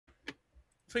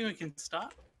think we can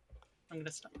start. I'm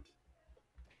gonna start.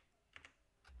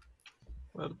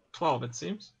 Well, 12 it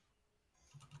seems.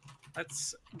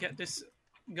 Let's get this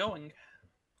going,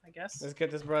 I guess. Let's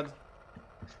get this bread.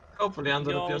 Hopefully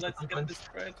under the Yo, PS let's at some get point. this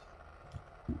bread.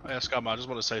 Yeah, Scum, I just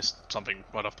want to say something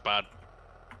right off the bat.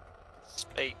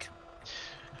 Speak.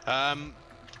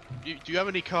 Do you have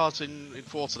any cards in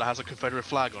Forza that has a Confederate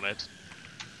flag on it?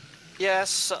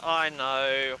 Yes, I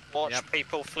know. Watch Yep.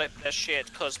 people flip their shit,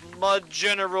 because my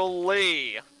General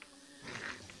Lee.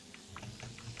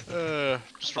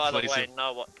 Just By the replace way, it.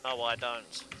 no, I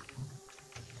don't.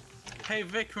 Hey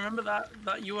Vic, remember that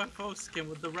UFO skin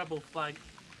with the rebel flag?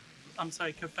 I'm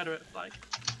sorry, Confederate flag.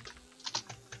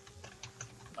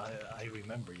 I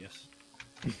remember, yes.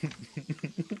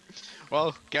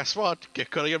 Well, guess what?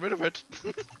 Gotta get rid of it.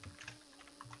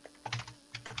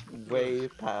 Way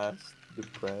past the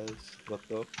press. What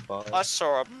the fuck? I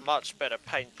saw a much better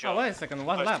paint job. Oh, wait a second,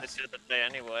 one lap. posted the other day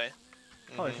anyway.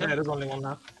 Holy Yeah, shit. there's only one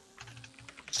lap.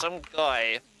 Some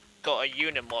guy got a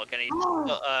Unimog and he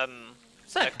got a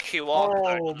Sick. QR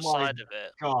code Oh on the my side of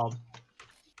it. God.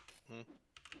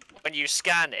 When you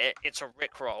scan it, it's a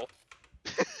Rickroll.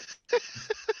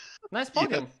 Nice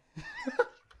podium.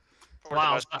 Probably Wow.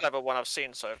 the most clever one I've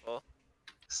seen so far.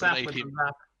 Saff with the 18.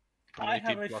 map. I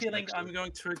have a 18+ feeling next I'm to it.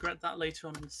 going to regret that later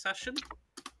on in the session,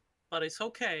 but it's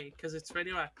okay because it's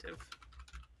radioactive.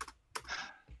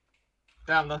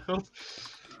 Damn, that hurt.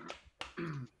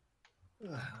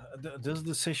 Does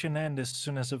the session end as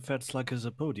soon as a Phat Slug is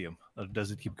a podium? Or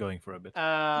does it keep going for a bit?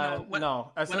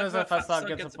 No. As soon as whenever the Phat Slug Slug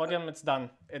gets a gets a podium, it's done.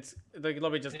 It's the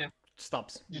lobby just Yeah.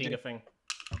 stops being a thing.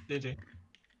 GG.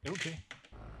 Okay.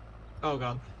 Oh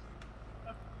God.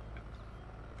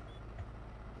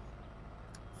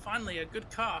 Finally, a good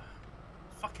car.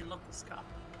 Fucking love this car.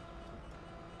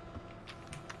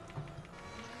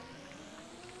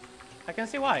 I can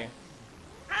see why.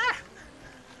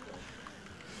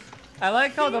 I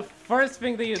like how the first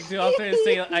thing that you do after you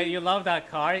say you love that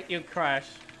car, you crash.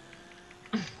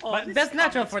 Oh, But this that's car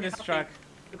natural makes for me this happy. truck.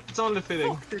 It's only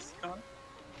fitting. Fuck this car.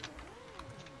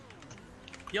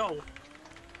 Yo,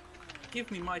 give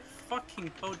me my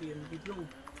fucking podium, you little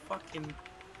fucking.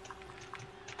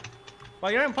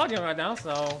 Well, you're in podium right now,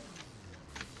 so...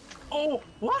 Oh,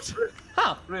 what?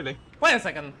 Huh, Really? wait a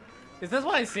second. Is this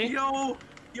what I see? Yo,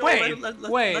 Wait,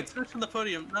 wait. Let's go from the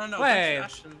podium. No, Wait.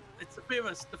 that's Ashton. It's the three of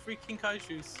us, the three King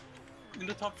Kaijus, in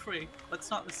the top three. Let's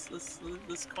not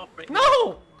let's cooperate.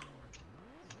 No!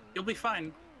 You'll be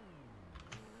fine.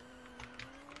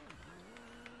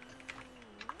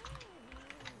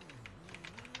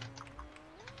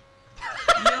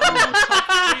 Yo,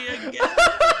 top three again.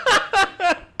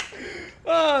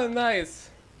 Oh, nice.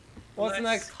 What's Let's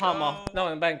next? Humma. go. No,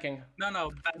 in banking.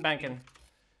 No, Banking.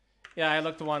 Yeah, I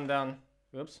looked one down.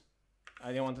 Oops. I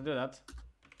didn't want to do that.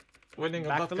 Winning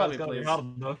Back a to lap lobby, is gonna be please. hard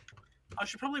though. I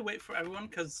should probably wait for everyone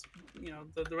because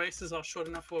the races are short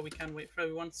enough where we can wait for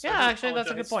everyone. So Yeah, I do actually,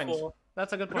 that's a good apologize point.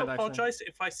 That's a good I point, do actually. apologize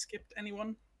if I skipped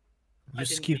anyone. I You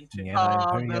didn't skipped mean me to. and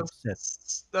I'm very upset.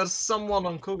 There's someone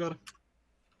on Cougar.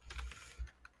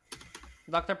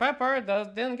 Dr. Pepper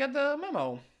didn't get the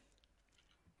memo.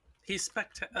 He's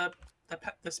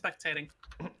the spectating.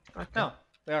 Okay. No,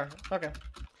 they are. Okay.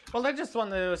 Well, I just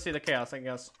want to see the chaos, I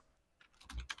guess.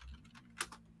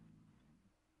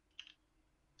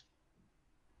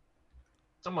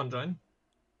 Someone join.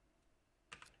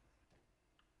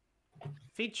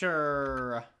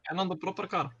 Feature. And on the proper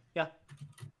car. Yeah.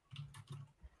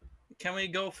 Can we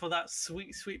go for that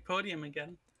sweet podium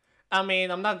again? I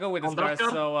mean, I'm not good with this On car, that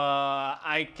car? so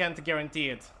I can't guarantee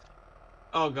it.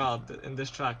 Oh God, in this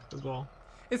track as well.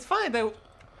 It's funny that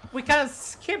we kind of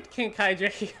skipped King Kaiju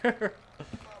here.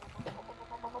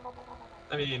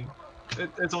 I mean,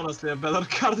 it's honestly a better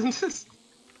car than this.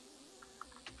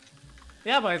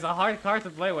 Yeah, but it's a hard car to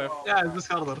play with. Yeah, it's just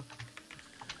harder.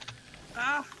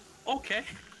 Ah, okay,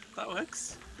 that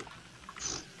works.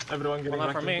 Everyone getting Well,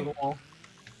 not back for me. into the wall.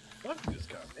 Fuck this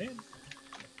car, man.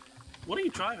 What are you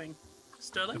driving,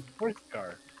 Sterling? First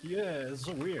car. Yeah, it's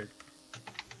so weird.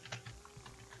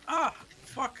 Ah,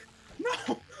 fuck.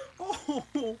 No.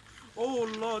 Oh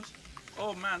Lord.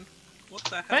 Oh man. What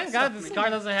the hell? Thank is God this happening? car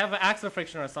doesn't have axle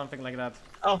friction or something like that.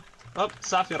 Oh,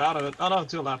 Saff, you're out of it. Oh no,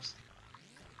 2 laps.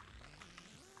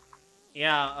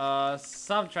 Yeah,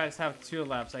 some tracks have 2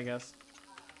 laps, I guess.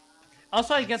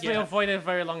 Also, I guess we Yeah. avoided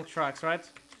very long tracks, right?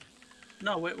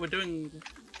 No, we're doing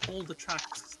all the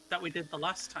tracks that we did the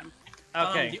last time.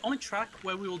 Okay. The only track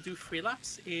where we will do 3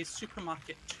 laps is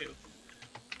Supermarket 2.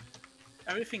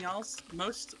 Everything else,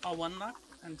 most are 1 lap,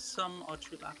 and some are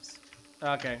 2 laps.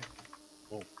 Okay.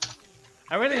 Whoa.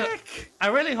 I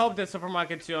really hope that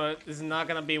Supermarket 2 is not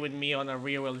gonna be with me on a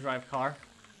rear-wheel drive car.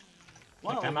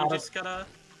 Well, Okay, I'm we out. just gotta...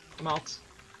 I'm out.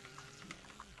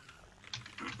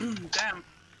 Damn.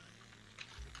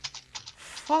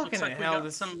 Fucking Looks like we hell, got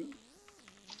this some...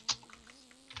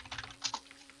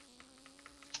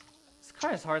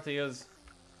 car is hard to use.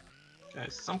 Yeah, I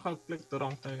somehow clicked the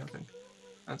wrong thing, I think.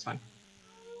 That's fine.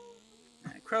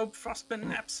 Crow, Frostbite,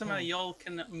 and Epsima, y'all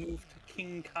can move to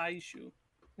King Kaiju.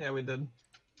 Yeah, we did.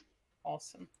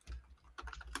 Awesome.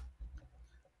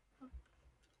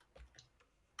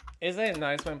 Isn't it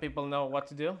nice when people know what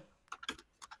to do?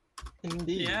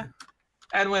 Indeed. Yeah.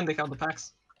 And when they count the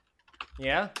packs.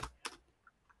 Yeah?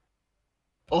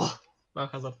 Oh, no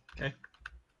hazard. Okay.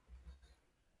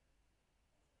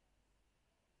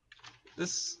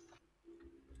 This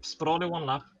is probably one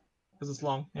lap because it's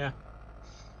long. Yeah.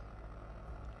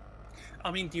 I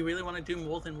mean, do you really want to do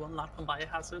more than one lap on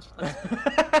Biohazard?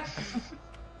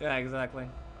 Yeah, exactly.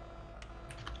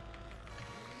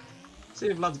 See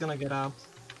if Vlad's gonna get out.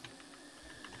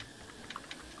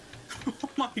 Oh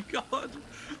my god!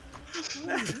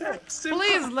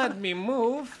 Please let me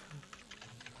move.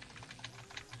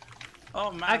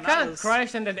 Oh man, I that kind of was...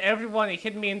 crashed and then everyone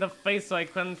hit me in the face so I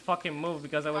couldn't fucking move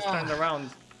because I was turned around.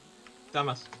 Damn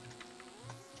it.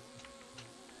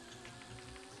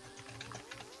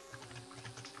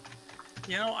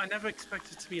 You know, I never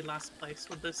expected to be last place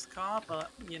with this car,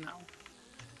 but, you know,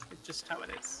 it's just how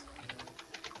it is.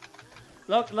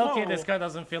 Look, Loki, this Whoa. car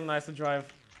doesn't feel nice to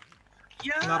drive.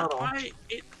 Yeah, Not at all.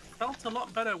 it felt a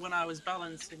lot better when I was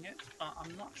balancing it, but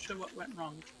I'm not sure what went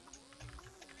wrong.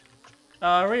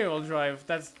 Rear-wheel drive.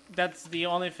 That's the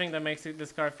only thing that makes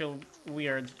this car feel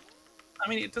weird. I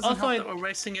mean, it doesn't Also, help that we're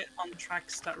racing it on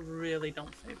tracks that really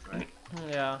don't favor it.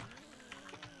 Yeah.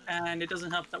 And it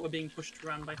doesn't help that we're being pushed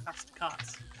around by fast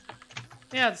cars.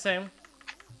 Yeah, the same.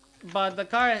 But the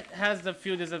car has the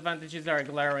few disadvantages that are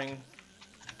glaring.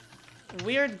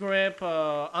 Weird grip,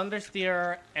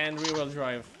 understeer, and rear-wheel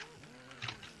drive.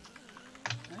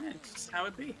 Yeah, it's just how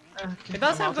it be. It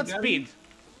does have good speed.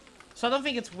 So I don't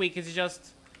think it's weak, it's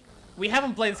just... We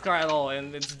haven't played this car at all,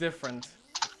 and it's different.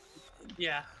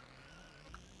 Yeah.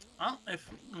 Well, if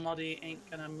Moddy ain't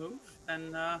gonna move,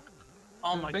 then,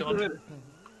 oh my god.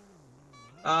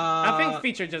 I think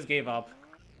Feature just gave up.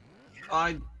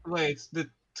 Wait, did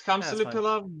That's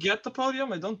Hamsilipilla get the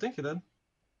podium? I don't think he did.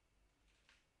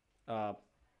 No,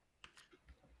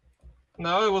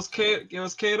 it was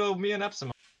Kato, me, and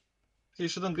Epsilon. He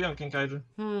shouldn't be on King Kaiju.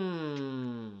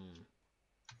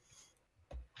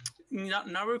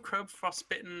 Naru, Crow,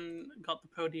 Frostbitten got the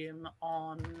podium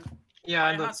on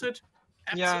Yeah, Biohazard.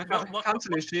 yeah,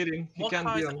 Hansel is cheating. He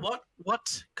can't be on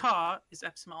What car is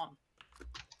Epsilon on?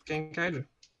 King Kaiju.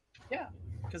 Yeah,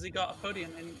 because he got a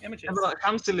podium in images. Yeah, but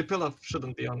Hamsilipilla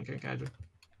shouldn't be on King Kaiju.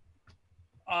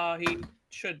 He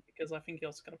should, because I think he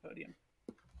also got a podium.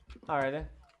 Alrighty.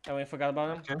 And we forgot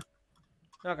about him?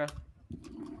 Okay. Okay.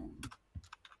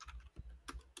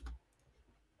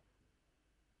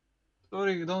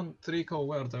 Sorry, you don't recall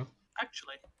where though.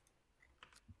 Actually.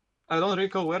 I don't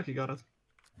recall where he got it.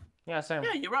 Yeah, same.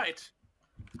 Yeah, you're right.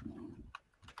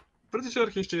 Pretty sure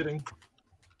he's cheating.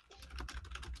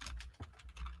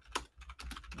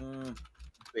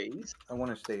 Base? I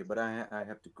want to stay, but I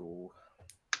have to go.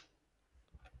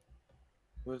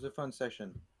 It was a fun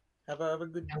session. Have a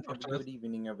good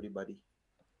evening, everybody.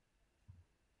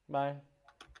 Bye.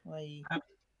 Bye.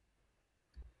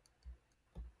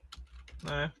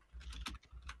 Nah.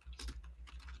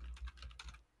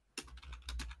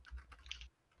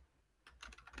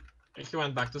 He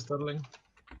went back to Sterling.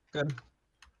 Good.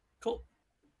 Cool.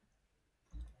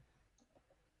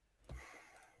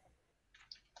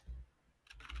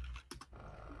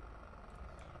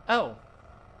 Oh.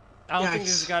 I don't think Yikes.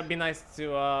 this is gonna be nice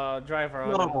to drive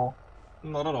around. Not at all.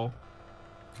 Not at all.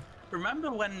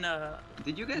 Remember when,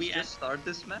 Did you guys just start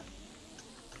this map?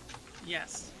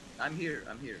 Yes. I'm here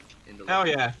in the Hell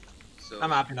lobby. yeah. So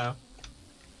I'm happy now.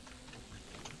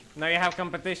 Now you have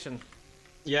competition.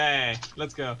 Yay.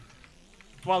 Let's go.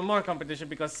 Well, more competition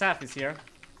because Saff is here.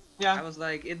 I Yeah. was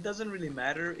like, it doesn't really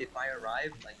matter if I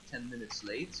arrive like 10 minutes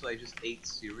late, so I just ate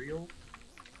cereal.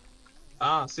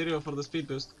 Ah, cereal for the speed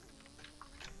boost.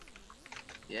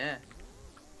 Yeah.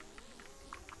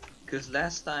 Cause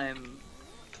last time,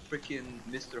 freaking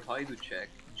Mr. Haiduchek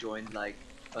joined like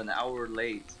an hour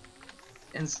late,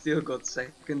 and still got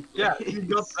second place. Yeah, he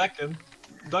got second.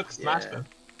 Duck smashed Yeah. him.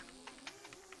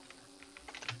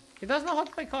 He does know how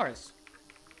to play cars.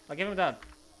 I'll give him that.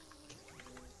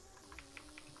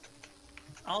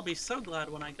 I'll be so glad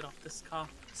when I get off this car.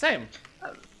 Same.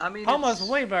 I mean, Humma's it's-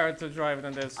 way better to drive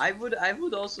than this. I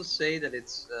would also say that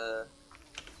it's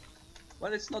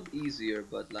Well, it's not easier,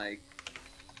 but like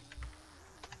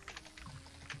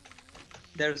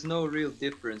there's no real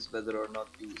difference whether or not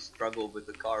you struggle with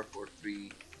the car for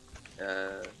three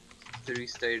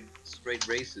straight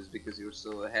races because you're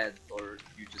so ahead, or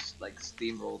you just like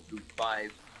steamroll through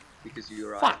 5 because you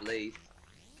arrived late.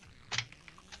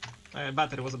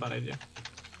 Battery was a bad idea.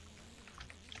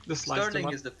 This slides too Sterling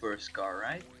much. is the first car,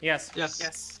 right? Yes. Yes.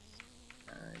 Yes.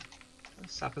 Alright.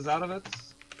 Saff is out of it.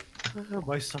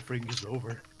 My suffering is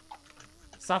over.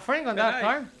 Suffering on that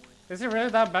car? Is it really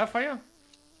that bad for you?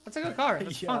 It's a good car.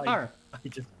 It's a fun car. I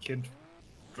just can't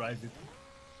drive it.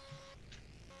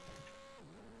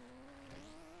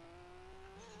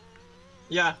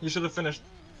 Yeah, you should have finished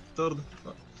third.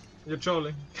 You're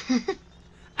trolling.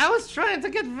 I was trying to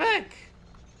get Vic.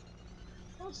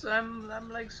 Also, I'm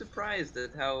like surprised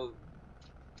at how.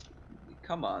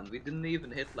 Come on, we didn't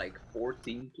even hit like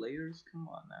 14 players. Come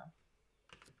on now.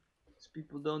 These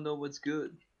people don't know what's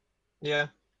good. Yeah.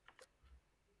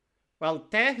 Well,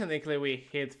 technically we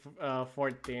hit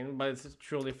 14, but it's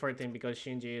truly 14 because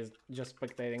Shinji is just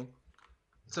spectating.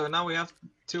 So now we have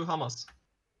 2 Hummas.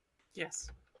 Yes.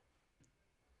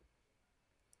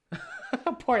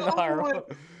 Poor Naro.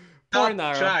 Poor That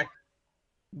Naro. track.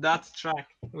 That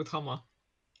track with Humma.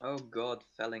 Oh god,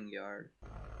 felling yard.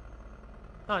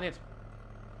 Oh, neat.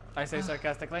 I say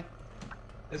sarcastically.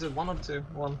 Is it 1 or 2?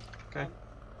 1. Okay.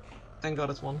 Thank God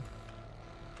it's 1.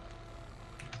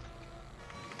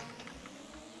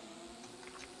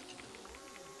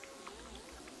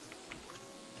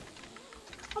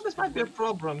 Oh, this might be a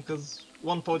problem, because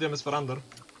 1 podium is for under.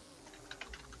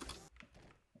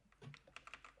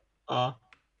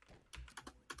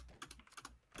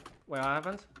 What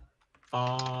happened?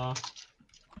 I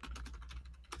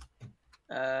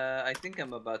think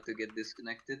I'm about to get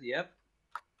disconnected. Yep.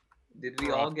 Did we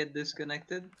Bruh. all get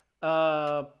disconnected?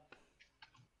 Wait,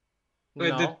 Wait,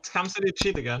 no. did Hamcity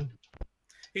cheat again?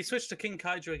 He switched to King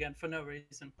Kaiju again for no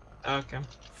reason. Okay.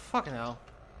 Fucking hell.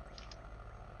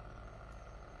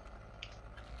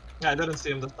 Yeah, I didn't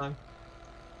see him this time.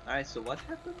 Alright, so what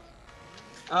happened?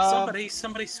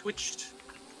 Somebody switched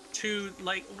to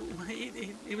like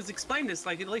it was explained this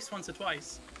like at least once or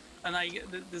twice, and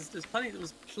there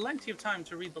was plenty of time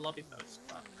to read the lobby post,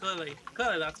 but clearly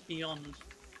that's beyond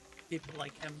people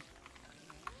like him.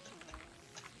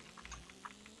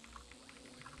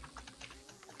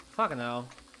 Fucking hell.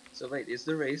 So wait, is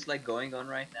the race like going on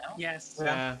right now? Yes.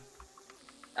 Yeah.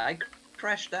 I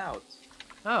crashed out.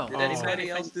 Oh. Did anybody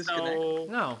else disconnect? So,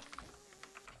 No.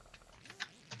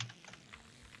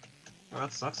 Oh,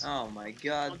 that sucks. Oh my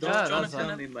god, Well, don't Jonathan,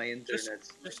 tell me my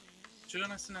internet. just join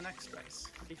us in the next race.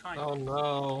 It'll be fine. Oh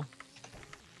no.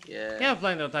 Yeah. Yeah,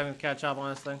 plenty of time to catch up,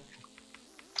 honestly.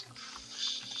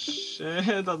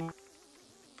 Shit.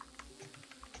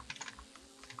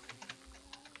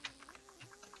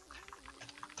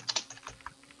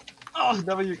 Oh,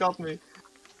 never you got me.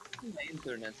 My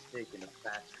internet's taking a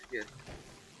fat shit.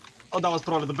 Oh, that was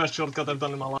probably the best shortcut I've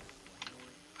done in my life.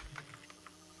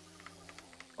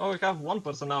 Oh, we have 1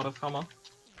 person out of Humma.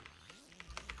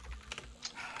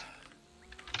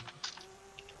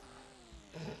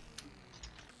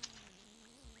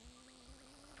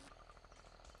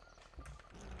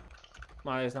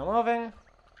 Mario is now moving.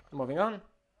 Moving on. I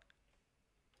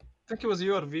think it was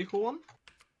you or V who won.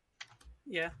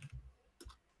 Yeah.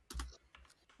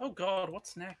 Oh god,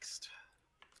 what's next?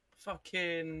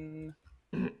 Fucking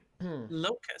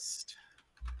Locust.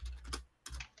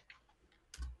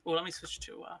 Oh, let me switch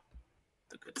to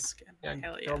the good skin. Yeah,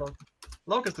 Hell go yeah.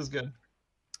 Locust is good.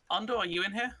 Ando, are you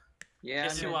in here? Yeah,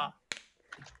 Yes, you man. are.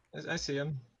 I see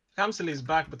him. Hamsley is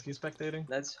back, but he's spectating.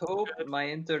 Let's hope my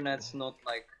internet's not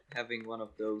like having one of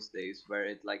those days where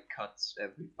it like cuts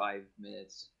every 5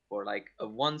 minutes for like a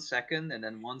 1 second, and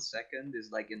then 1 second is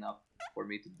like enough for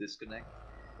me to disconnect.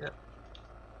 Yeah.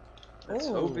 Let's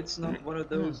Oh. hope it's not one of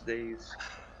those days,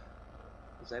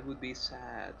 because I would be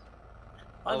sad.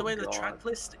 By the Oh, way, the God. track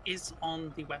list is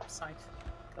on the website.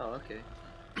 Oh, okay.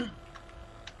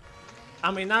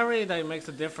 I mean, not really that it makes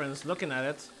a difference looking at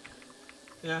it.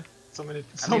 Yeah, so many.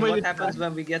 I So mean, many. what happens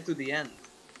when we get to the end?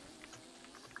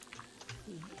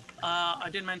 I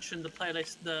did mention the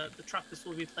playlist. The track list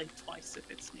will be played twice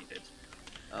if it's needed.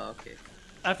 Oh, okay.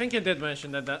 I think you did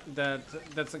mention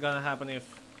that's gonna happen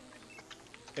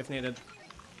if needed.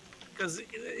 Because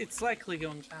it's likely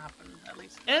going to happen, at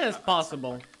least. It is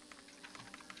possible.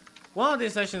 One of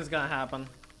these sessions is gonna happen.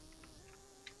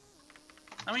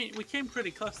 I mean, we came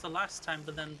pretty close the last time,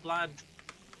 but then Vlad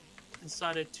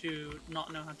decided to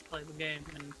not know how to play the game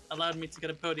and allowed me to get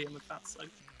a podium with Phat Slug.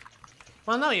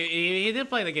 Well, no, he did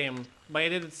play the game, but he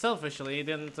did it selfishly. He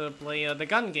didn't play the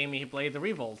gun game. He played the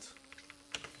Revolt.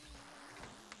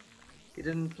 He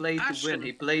didn't play to win.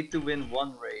 He played to win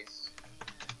one race.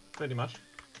 Pretty much.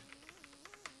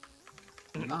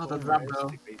 Oh, that's Zap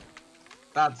though.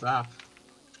 That's Zap.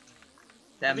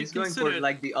 Damn, he's going for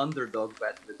like the underdog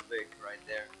bet with Vic right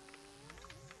there.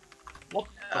 What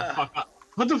the fuck?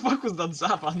 What the fuck was that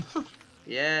Zap on?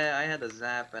 Yeah, I had a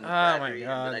Zap and a Oh my battery, and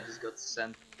God. then I just got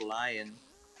sent flying.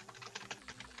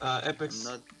 Epics.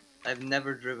 I've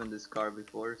never driven this car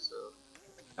before, so.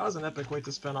 That was an epic way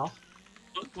to spin off.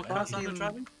 What car's under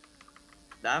driving?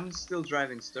 I'm still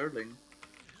driving Sterling.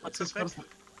 What's his pick?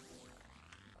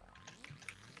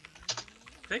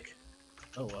 Vic?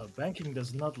 Oh, banking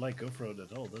does not like off-road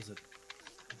at all, does it?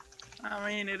 I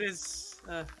mean, it is.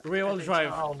 Real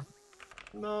drive.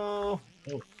 No.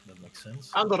 Oh, that makes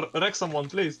sense. Under, wreck someone,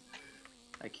 please.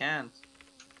 I can't.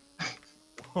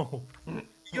 Oh.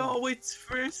 Yo, it's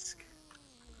Frisk.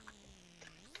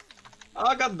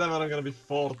 Oh goddammit, I'm gonna be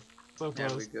fourth. So There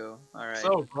we close. go. Alright.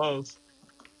 So close.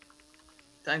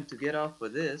 Time to get off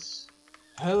of this.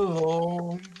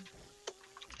 Hello.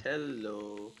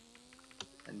 Hello.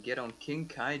 And get on King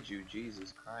Kaiju,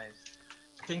 Jesus Christ.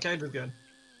 King Kaiju is good.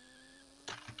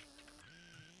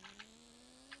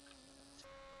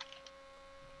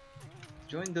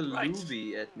 Join the Right.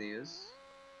 lobby, Etnius.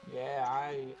 Yeah,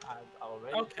 I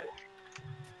already. Okay.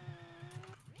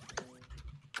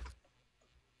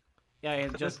 Yeah, he So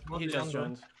just this must he be just under.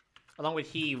 joined, along with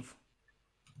Heave.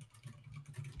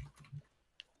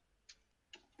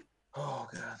 Oh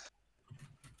god.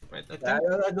 Wait, I Yeah,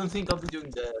 think I don't think I'll be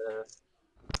doing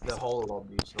the whole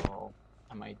lobby, so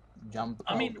I might jump.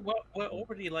 I out. mean, we're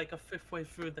already like a fifth way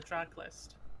through the track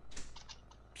list.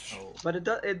 Oh. But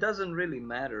it doesn't really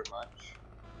matter much.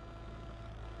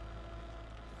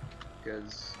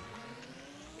 Because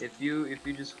if you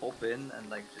just hop in and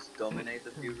like just dominate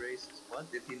a few races,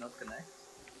 what did he not connect?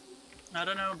 I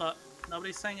don't know, but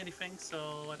nobody's saying anything,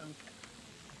 so I don't care.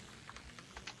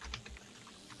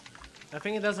 I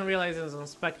think he doesn't realize it's on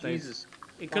spectate. Jesus.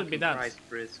 It could be fucking that. Christ,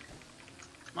 Frisk.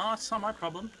 No, that's not my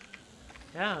problem.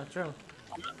 Yeah, true.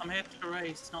 I'm here to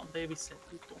race, not babysit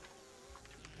people.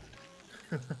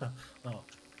 Oh.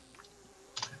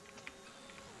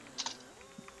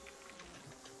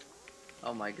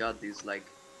 Oh my god, these like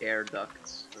air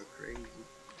ducts are crazy.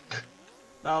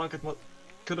 that rocket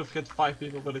could have hit 5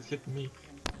 people, but it hit me.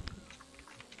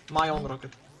 My own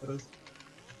rocket, that is.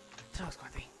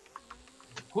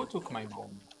 Who took my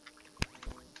bomb?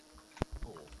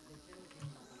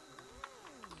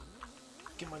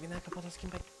 Che ma viene capo da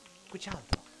skin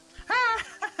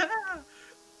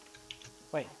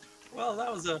Wait. Well,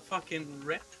 that was a fucking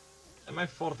rip. Am I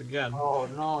fourth again? Oh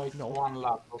no, it's one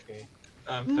lap. Okay.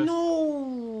 Fifth.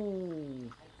 No.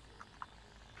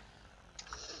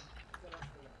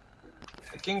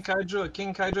 A King Kaiju, a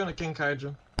King Kaiju, and a King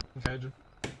Kaiju. King Kaiju.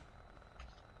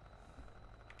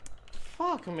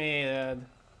 Fuck me, dude.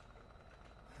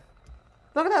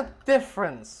 Look at that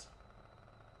difference.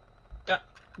 Yeah,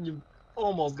 you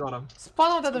almost got him.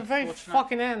 Spun out at the very Unfortunate.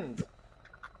 fucking end.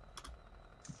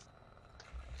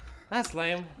 That's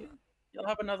lame. You'll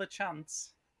have another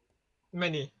chance.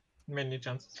 Many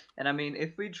chances. And I mean,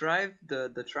 if we drive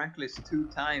the track list 2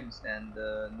 times and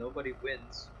nobody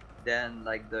wins, then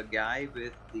like the guy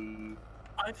with the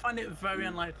I find it very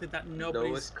unlikely that nobody's.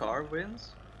 lowest car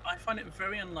wins. I find it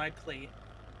very unlikely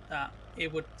that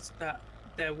that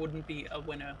there wouldn't be a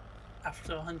winner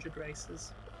after 100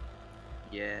 races.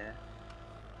 Yeah.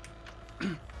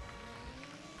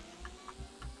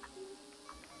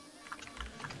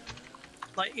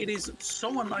 Like, it is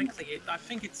so unlikely. I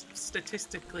think it's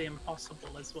statistically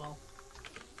impossible as well.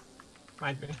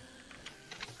 Might be.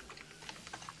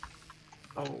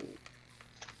 Oh.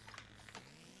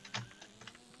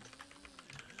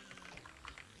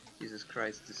 Jesus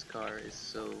Christ, this car is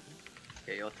so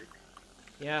chaotic.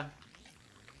 Yeah.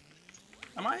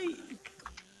 Am I?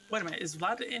 Wait a minute. Is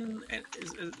Vlad in?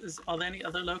 Are there any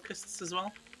other locusts as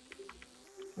well?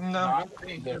 No, I'm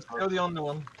staying there. you're the only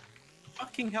one.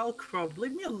 Fucking hell, Crub!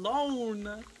 Leave me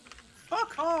alone.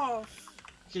 Fuck off!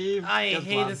 I Get hate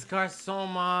Vlad. this car so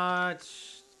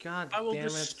much. God I will damn it.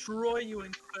 destroy you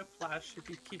in Quiplash if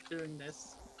you keep doing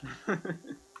this. I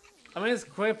mean, it's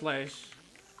Quiplash.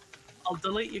 I'll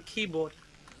delete your keyboard.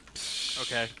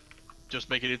 Okay. Just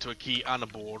make it into a key and a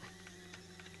board.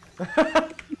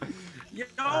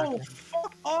 Yo,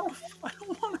 fuck off! I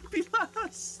don't want to be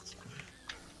last.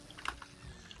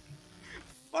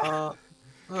 Fuck.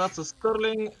 That's a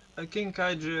Sterling, a King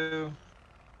Kaiju,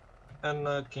 and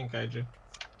a King Kaiju.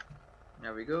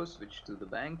 There we go, switch to the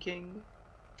banking.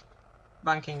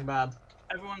 Banking bad.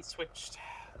 Everyone switched.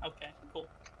 Okay, cool.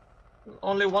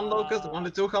 Only one Locust, only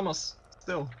 2 Hummas.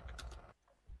 Still.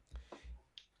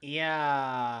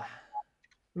 Yeah.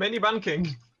 Many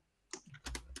banking.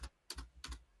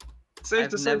 Safe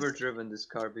to I've say. never driven this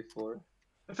car before.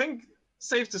 I think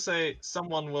safe to say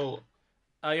someone will.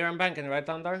 You're on banking, right,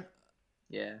 Thunder?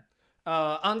 Yeah.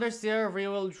 Understeer,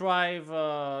 rear-wheel drive,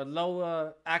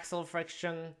 low axle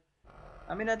friction.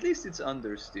 I mean, at least it's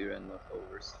understeer and not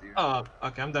oversteer. Oh,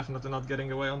 okay. I'm definitely not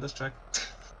getting away on this track.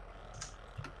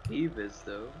 Heave is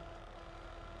though.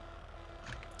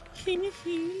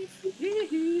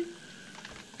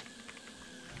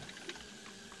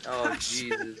 Oh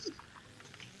Jesus.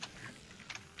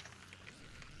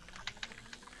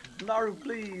 Naru,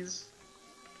 please.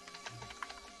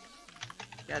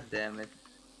 God damn it.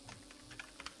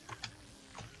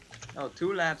 Oh,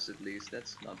 2 laps at least.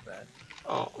 That's not bad.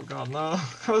 Oh god, no.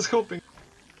 I was hoping.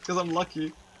 Because I'm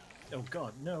lucky. Oh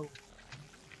god, no.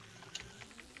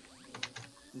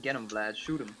 Get him, Vlad.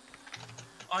 Shoot him.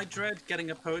 I dread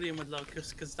getting a podium with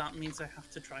Locust because that means I have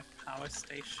to drive power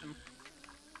station.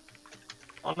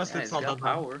 Honestly, Yeah, it's he's not got that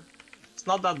bad. power. It's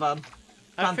not that bad.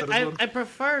 Panther is good. I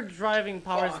prefer driving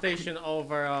power Fuck. station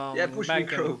over Yeah, push me,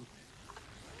 banking, Crow.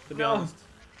 to be No. honest.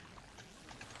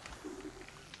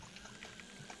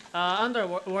 Under,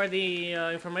 were the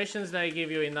informations that I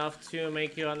give you enough to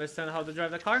make you understand how to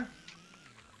drive the car?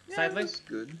 Yeah, Sadly? that's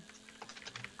good.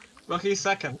 Well, he's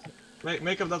second.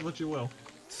 Make of that what you will.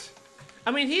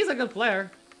 I mean, he's a good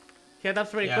player. He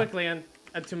adapts pretty Yeah. quickly and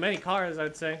to many cars,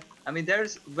 I'd say. I mean,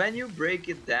 when you break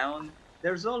it down,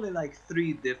 there's only like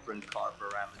 3 different car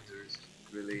parameters,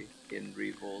 really, in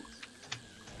Revolt.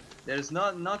 There's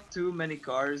not too many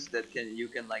cars that you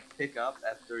can like pick up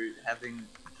after having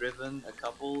driven a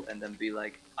couple and then be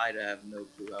like, I have no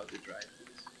clue how to drive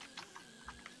this.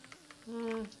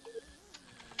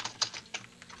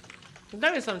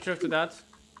 There is some truth to that.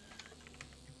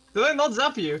 Did I not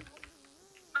zap you?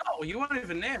 No, you weren't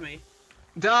even near me.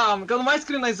 Damn, on my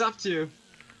screen I zapped you.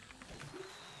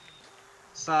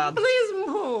 Sad. Please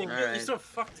move! You Alright. sort of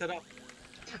fucked it up.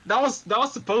 That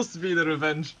was supposed to be the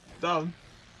revenge. Damn.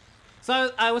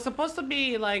 So I was supposed to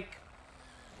be like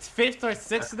 5th or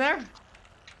 6th there?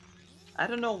 I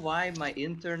don't know why my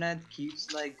internet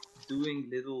keeps like doing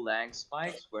little lag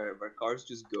spikes where cars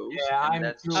just goes. Yeah, and I'm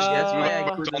that's too- that's why I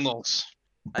Uh, couldn't, McDonald's.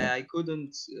 I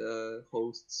couldn't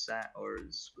host Saff or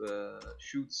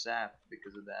shoot Saff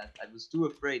because of that. I was too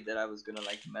afraid that I was gonna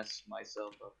like mess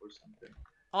myself up or something.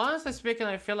 Honestly speaking,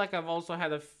 I feel like I've also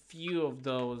had a few of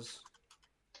those.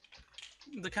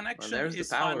 The Well, connection there's the is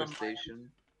fine power on my-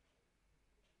 station.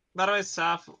 By the way,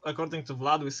 Saff, according to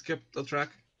Vlad, we skipped the track.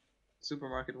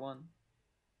 Supermarket 1.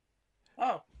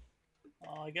 Oh.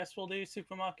 Well, I guess we'll do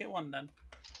Supermarket 1 then.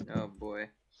 Oh boy.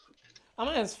 I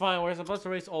mean, it's fine. We're supposed to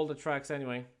race all the tracks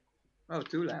anyway. Oh,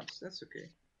 2 laps. That's okay.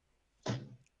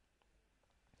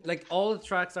 Like, all the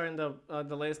tracks are in the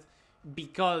list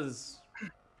because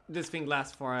this thing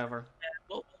lasts forever. Yeah,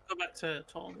 we'll go back to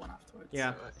Total 1 afterwards.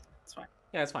 Yeah. It's fine.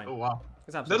 Yeah, it's fine. Oh wow.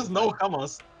 It's absolutely There's no fine.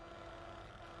 Hummus.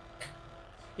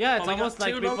 Yeah, it's Oh, we got almost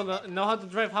like 2 people that know how to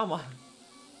drive Humma.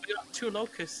 We got 2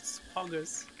 Locusts,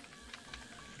 poggers.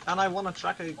 And I won a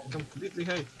track I completely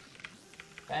hate.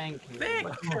 Thank you. Vic!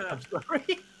 I'm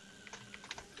sorry.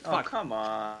 Oh, Fuck. come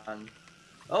on.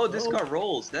 Oh, this car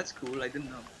rolls. That's cool. I didn't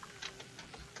know.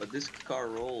 But this car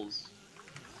rolls.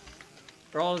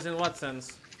 Rolls in what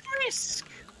sense? Risk!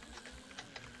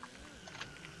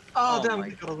 Oh, Oh damn, my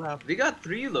we got a lap. We got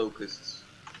 3 locusts.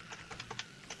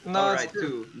 No, Oh, it's right,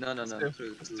 two. 2. No, It's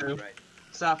two. it's 2, two. right.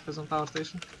 Saff is on power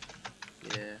station.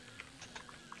 Yeah.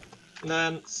 And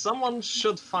then someone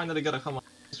should finally get a Hummus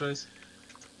this race.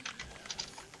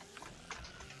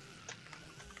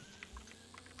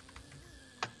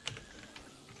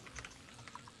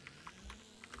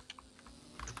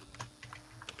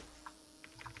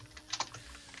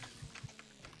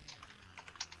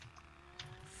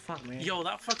 Fuck me. Yo,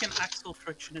 that fucking axle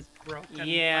friction is broken.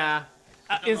 Yeah.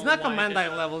 I don't It's know not why Command they-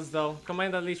 Eye levels though.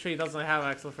 Command Eye Tree doesn't have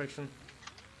axle friction.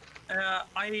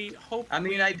 I hope. I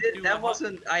mean, we I do did. a That hot-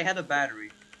 wasn't. I had a battery.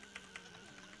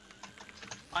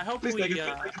 I hope Please we take it,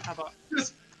 please take it. have a.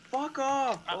 Fuck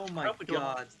off! I- Oh I my hope we do a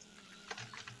hot- god.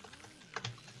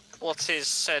 What is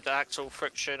said actual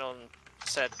friction on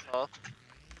said car?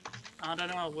 I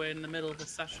don't know. We're in the middle of the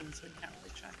session, so we can't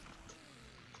really check.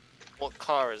 What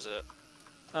car is it?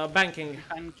 Banking.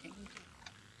 Banking.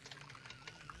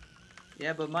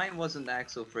 Yeah, but mine wasn't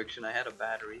axle friction. I had a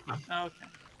battery. Okay.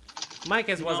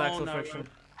 Mike's was No, axle no, friction.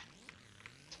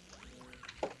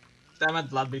 Damn it,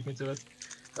 Vlad beat me to it.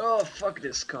 Oh fuck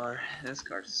this car. This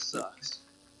car sucks.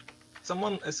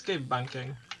 Someone escaped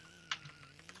banking.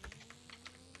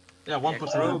 Yeah,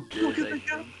 1% Crow dead. did, I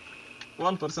think.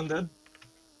 1% dead.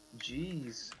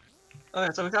 Jeez.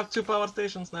 Okay, so we have 2 power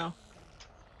stations now.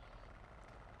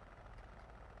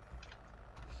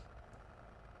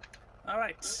 All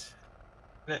right.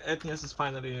 Yeah, Ethnius is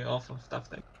finally off of that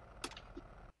thing.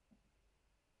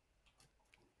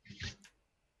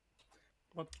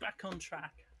 We're back on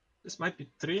track. This might be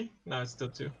 3? No, it's still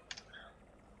 2.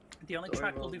 The only Sorry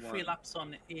track we'll about do 3 one. laps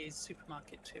on is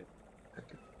Supermarket 2.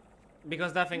 Okay.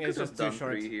 Because that thing We is could just have too done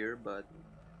short. 3 here, but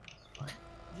it's fine.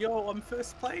 Yo, I'm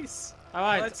first place.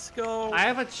 Alright, Let's go. I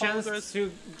have a chance Holders.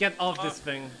 to get off this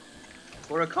thing.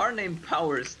 For a car named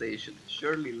Power Station, it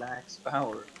surely lacks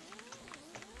power.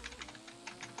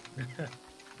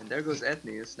 And there goes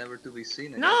Ethnius, never to be seen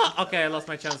again. No! Okay, I lost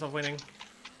my chance of winning.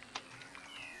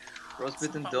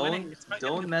 Frostbitten, about winning, it's about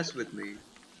don't getting mess with me.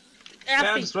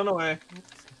 Yeah, just run away.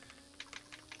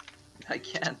 I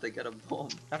can't, I got a bomb.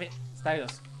 Rafi,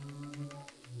 Stylos.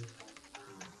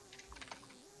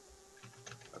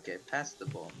 Okay, past the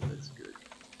bomb, that's good.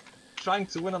 Trying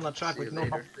to win on the track See with you no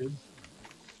later. top speed.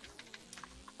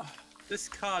 This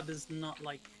car does not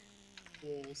like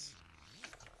walls.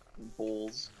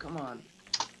 Balls, come on.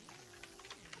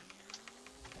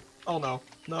 Oh no.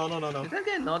 No, no, no, no. Did that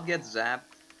guy not get zapped?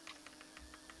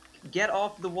 Get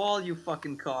off the wall, you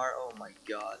fucking car! Oh my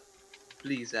god.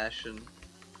 Please, Ashen.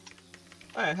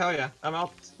 Hey, hell yeah. I'm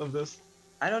out of this.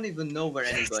 I don't even know where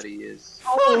anybody is.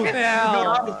 Fucking Got hell!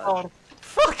 out of power.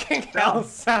 Fucking hell,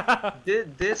 Saff!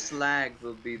 This lag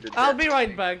will be the I'll death be right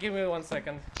thing. back, give me 1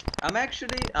 second. I'm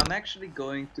actually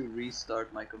going to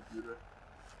restart my computer.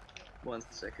 1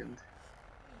 second.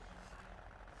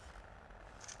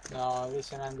 No,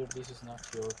 listen, Andrew, this is not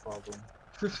your problem.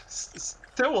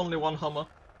 Still only 1 Humma.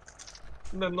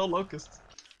 No, no Locust.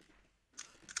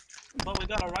 But we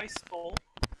got a rice bowl.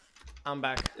 I'm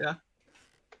back. Yeah.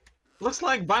 Looks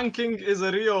like banking is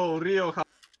a real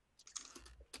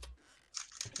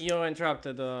You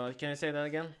interrupted, can you say that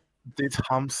again? Did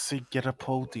Humsy get a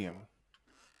podium?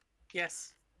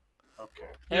 Yes. Okay.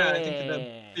 Yeah, I think he did.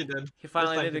 Hey. He did. He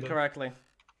finally This time did he it did. correctly.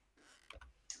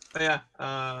 But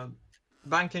yeah,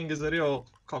 banking is a real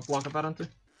cock block apparently.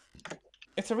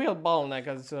 It's a real bottleneck,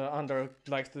 as Under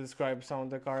likes to describe some of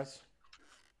the cars.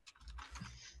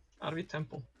 RV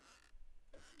Temple.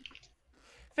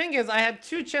 Thing is, I had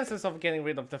 2 chances of getting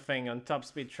rid of the thing on top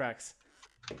speed tracks.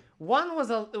 One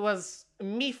was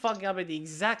me fucking up at the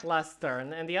exact last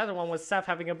turn, and the other one was Saff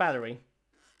having a battery.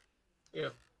 Yeah.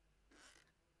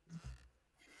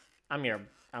 I'm here.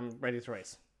 I'm ready to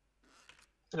race.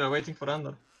 Yeah, waiting for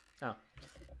Under. Oh.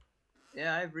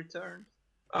 Yeah, I've returned.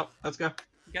 Oh, let's go.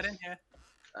 Get in here.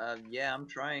 Yeah, I'm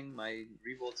trying. My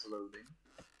revolt's loading.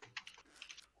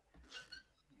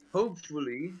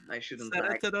 Hopefully, I shouldn't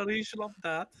lag. of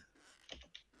that.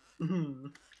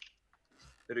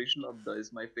 Reddlum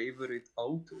is my favorite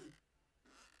auto.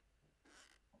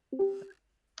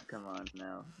 Come on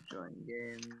now, join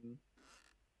game.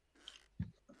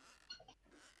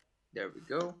 There we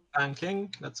go.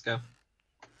 Banking, let's go.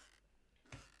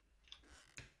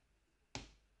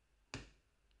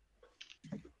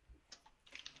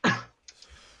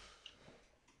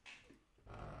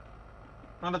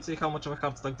 Now let's see how much of a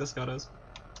Phat Slug this guy is.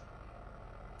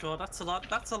 God, that's a lot.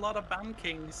 That's a lot of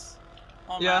bankings.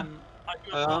 Oh Yeah. man, I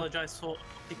do apologize for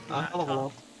picking A that hell of a car.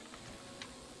 lot.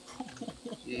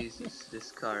 Jesus,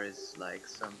 this car is like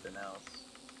something else.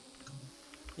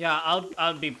 Yeah,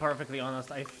 I'll be perfectly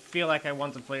honest. I feel like I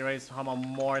want to play race Humma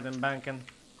more than banking.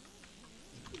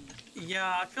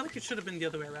 Yeah, I feel like it should have been the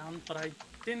other way around, but I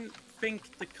didn't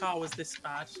think the car was this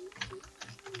bad.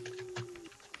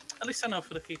 At least I know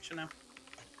for the future now.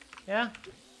 Yeah?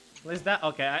 At least that.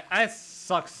 Okay, I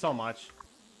suck so much.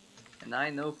 And I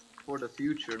know for the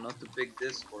future not to pick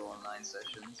this for online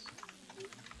sessions.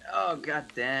 Oh god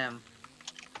damn.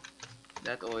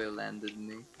 That oil landed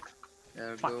me.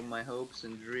 There go my hopes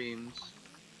and dreams.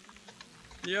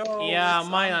 Yo. Yeah, it's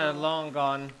mine are Under. long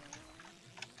gone.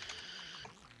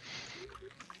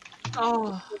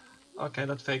 Oh. Okay,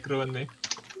 that fake ruined me.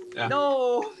 Yeah.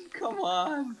 No! Come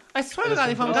on! I swear to That God,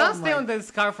 is if I'm oh gonna stay my- on this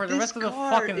car for the This rest of the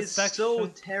car fucking is section. so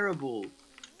terrible.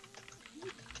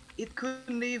 It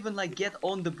couldn't even like get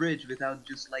on the bridge without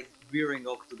just like veering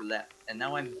off to the left, and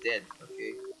now I'm dead.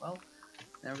 Okay, well,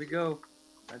 there we go.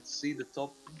 Let's see the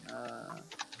top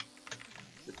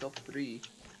 3.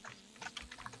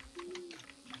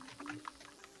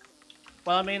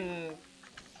 Well, I mean,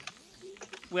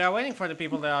 we are waiting for the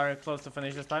people that are close to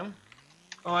finish this time.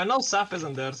 Oh, I know Saff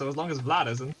isn't there, so as long as Vlad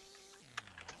isn't.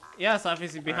 Yeah, Saff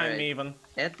is behind Alright. me even.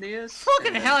 Ethnius. Fucking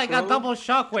and then hell, I got Probe, double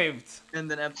shockwaved. And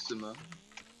then Epsima.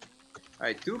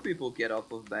 Alright, 2 people get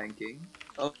off of banking.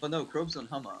 Oh no, Probe's on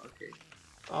Humma. Okay.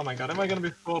 Oh my god, am I gonna be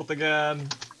fourth again?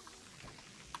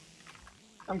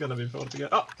 I'm gonna be fourth again.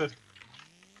 Oh, fifth.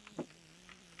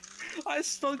 I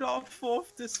still got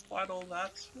fourth despite all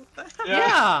that. What the hell?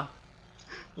 Yeah.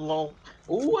 Lol.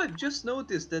 Oh, I've just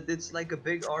noticed that it's like a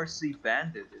big RC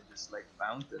bandit in this like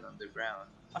fountain underground.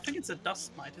 I think it's a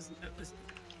dust mite, isn't it?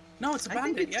 No, it's a I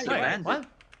think bandit. it's Yeah, a you're right. bandit. What?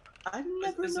 I've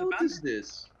never is it a noticed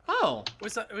this. Oh. Or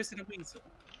is it a weasel?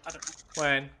 I don't know.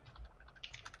 Wait.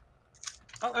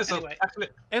 Oh, Oh, so anyway, actually,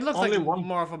 It looks Only like one.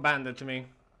 more of a bandit to me.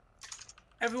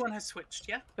 everyone has switched,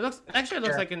 yeah? It looks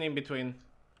like an in between.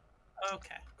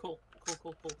 Okay, cool.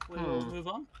 We'll move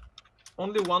on.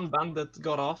 only one bandit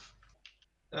got off.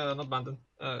 Not bandit.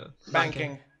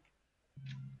 Banking.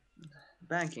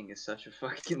 Banking is such a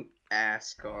fucking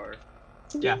ass car.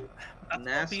 Yeah.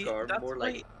 NASCAR, more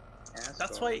like ass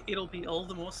That's car. why it'll be all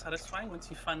the more satisfying once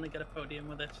you finally get a podium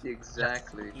with it.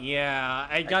 Exactly. Yeah,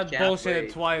 I got can't bullshitted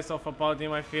wait. twice off a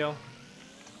podium, I feel.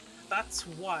 That's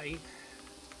why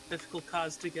difficult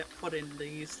cars do get put in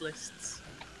these lists.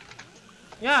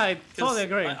 Yeah, I 'Cause totally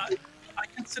agree. I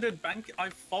considered I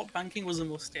thought banking was a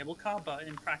more stable car, but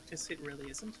in practice it really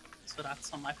isn't. So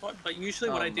that's on my part. But usually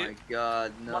what Oh I do, my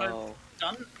god, what no. I've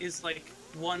done is like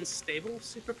one stable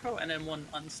Super Pro and then one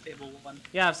unstable one.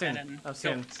 Yeah, I've seen. and then I've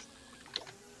seen.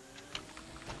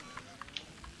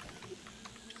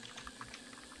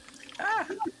 Ah!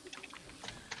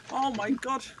 Oh my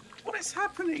god, what is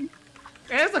happening?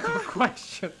 It's a good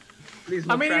question. Please,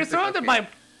 I no mean, you're traffic, surrounded okay.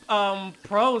 by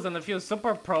pros and a few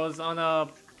super pros on an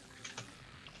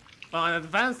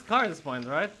advanced car at this point,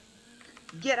 right?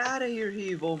 Get out of here,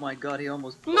 Heave! Oh my god, he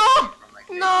almost blew No! me from, like,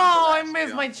 No, the I last missed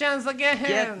jump. my chance again.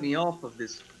 Get me off of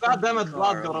this. God damn it, fucking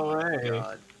Blood car, got oh my away.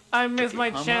 God. I missed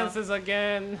my Humma? chances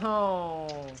again. No.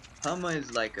 Humma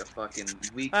is like a fucking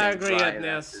weekend I agree, drive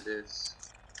Ednius. after this.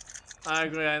 I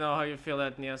agree. I know how you feel,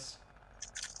 Ednius.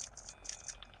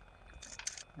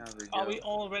 There we go. Are we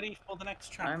all ready for the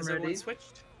next track? I'm Is everyone ready.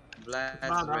 switched? Vlad's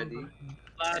Vlad, ready.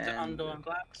 Vlad, And- Ando, and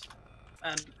Vlad.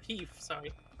 And Heath,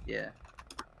 sorry. Yeah.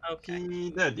 Okay. He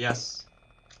did, yes.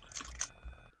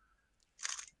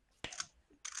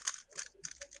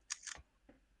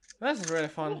 This is really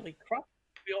fun. Holy crap.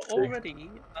 We are already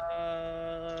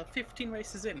 15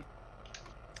 races in.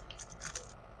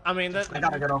 I mean, I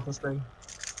gotta get off this thing.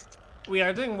 we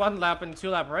are doing 1 lap and 2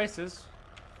 lap races.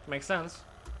 Makes sense.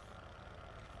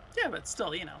 Yeah, but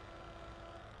still, you know.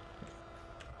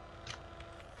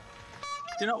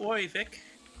 Do not worry, Vic.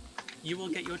 You will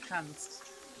get your chance.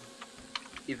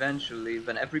 Eventually,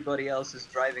 when everybody else is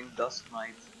driving Dust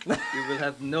Mite, you will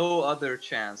have no other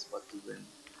chance but to win.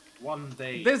 One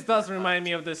day. This does remind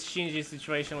me of this Shinji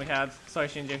situation we had. Sorry,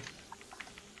 Shinji.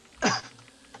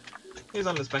 He's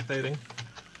only spectating.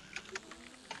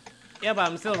 Yeah, but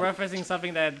I'm still referencing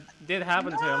something that did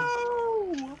happen to him.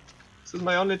 No! This is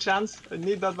my only chance. I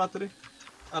need that battery.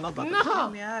 Not battery. Get No!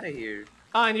 me out of here.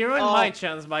 Oh, and you ruined Oh. my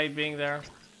chance by being there.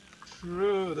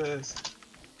 Screw this.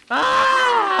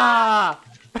 Ah!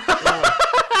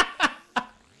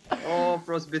 Oh,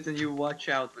 Frostbitten, you watch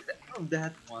out with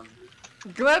that one.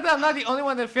 Glad that I'm not the only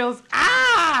one that feels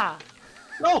ah!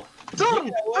 No! Turn!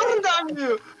 Turn, damn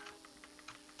you!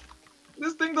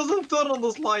 This thing doesn't turn on the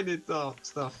slidey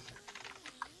stuff.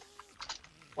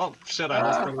 Oh shit, I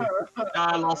lost it.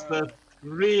 I lost it.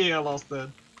 Real lost it.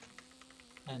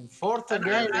 And fourth There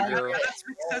again. we go. That's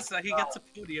Vic says that he gets a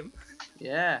podium.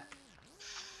 Yeah.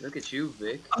 Look at you,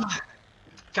 Vic.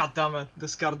 God damn it,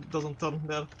 this car doesn't turn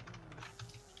there.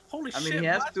 Holy I mean, shit, he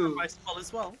has Vlad's to- a nice ball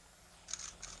as well.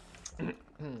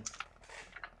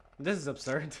 This is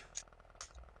absurd.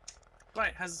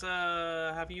 Right,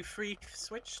 have you three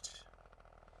switched?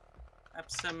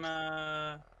 Epsom,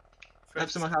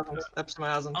 Epsom hasn't. Epsom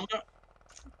hasn't. I'm gonna...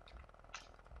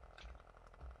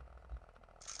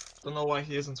 Don't know why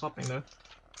he isn't swapping though.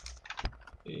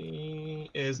 He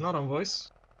is not on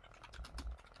voice.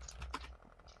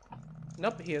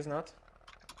 Nope, he is not.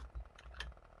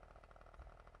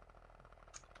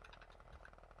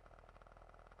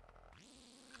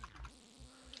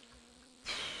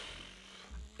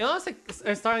 You know, it's like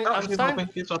I'm starting. Oh, I'm he's starting.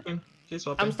 swapping. He's swapping. He's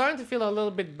swapping. I'm starting to feel a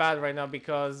little bit bad right now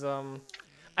because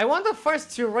I won the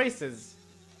first 2 races,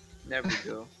 There we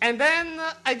go. and then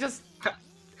I just Can't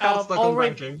stuck on already.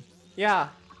 banking. Yeah,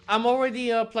 I'm already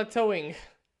plateauing.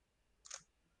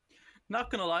 Not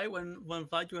gonna lie, when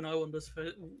Vlad, you and I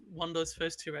won those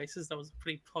first 2 races, that was a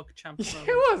pretty pog champ moment.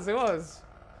 It was.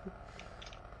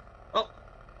 Well,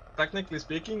 technically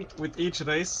speaking, with each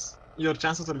race, your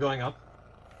chances are going up.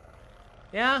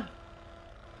 Yeah.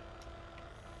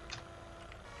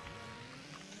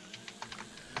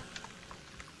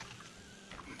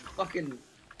 Fucking...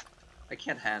 I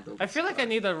can't handle I this feel like I car.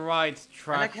 need a right I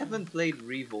track. haven't played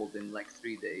Revolt in like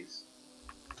 3 days.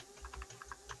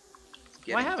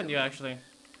 Why haven't you me. actually?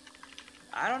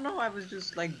 I don't know. I was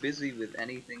just like busy with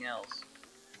anything else.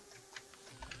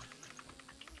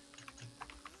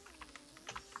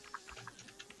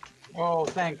 Oh,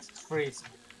 thanks, freeze.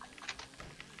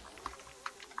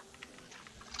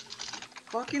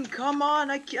 Fucking come on!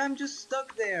 I'm just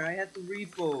stuck there. I had to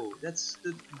repo. That's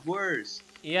the worst.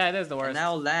 Yeah, it is the And worst.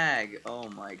 now lag. Oh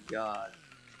my god.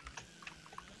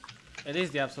 It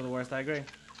is the absolute worst, I agree.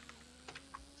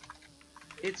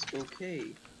 It's okay.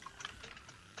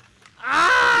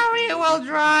 Ah, rear-wheel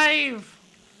drive!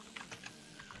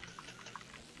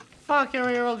 Fuck your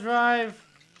rear-wheel drive.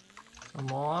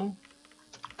 Come on.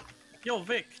 Yo,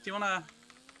 Vic, do you wanna?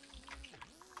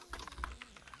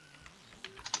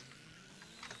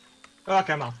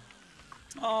 Okay, man.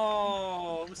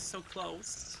 Oh, it was so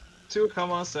close. 2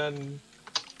 Hummas and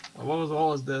what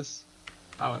was this?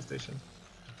 Power station.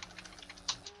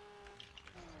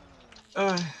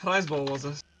 Rice bowl was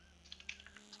it?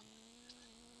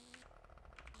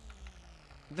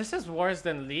 This is worse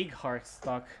than League Heart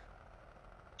stock.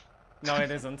 No,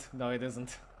 it isn't. No, it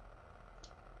isn't.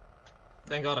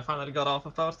 Thank God I finally got off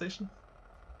of power station.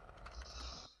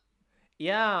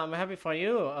 Yeah, I'm happy for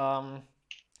you.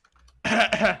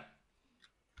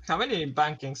 How many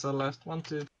bankings are left? 1,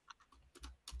 2,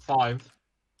 5.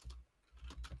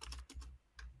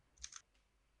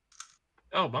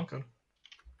 Oh, bunker.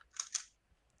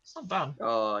 It's not bad.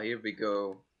 Oh, here we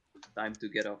go. Time to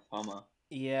get off Humma.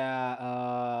 Yeah,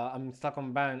 I'm stuck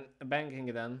on banking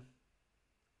then.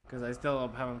 Because I still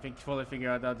haven't fully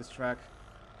figured out this track.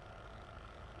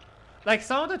 Like,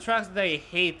 some of the tracks that I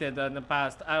hated in the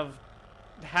past have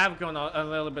gone a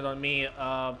little bit on me.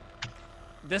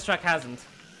 This track hasn't.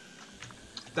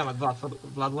 Damn it,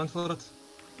 Vlad went for it.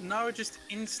 No, it just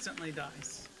instantly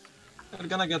dies. We're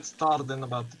gonna get started in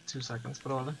about 2 seconds,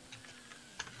 probably.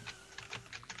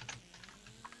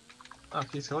 Oh,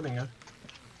 he's holding it.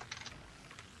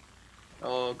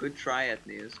 Oh, good try at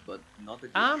News, but not a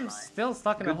good I'm try. still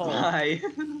stuck in a hole. Goodbye.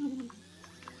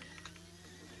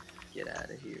 Get out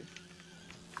of here.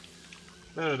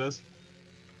 There it is.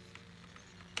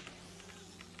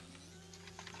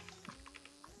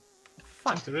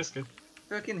 Fuck. Time to risk it.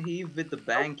 Fucking heave with the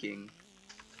banking.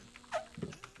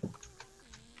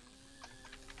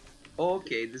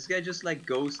 Okay, this guy just like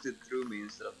ghosted through me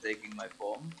instead of taking my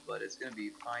bomb, but it's gonna be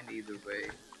fine either way.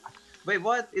 Wait,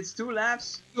 what? It's 2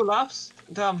 laps? 2 laps?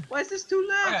 Damn. Why is this 2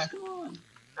 laps? Okay. Come on.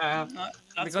 That's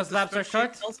Because what the laps are spreadsheet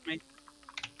short? tells me.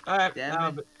 Alright, Damn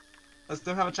it. but I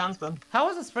still have a chance then. How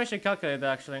was the spreadsheet calculated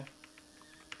actually?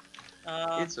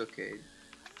 It's okay.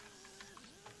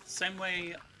 Same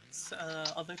way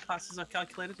other classes are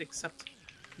calculated, except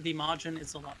the margin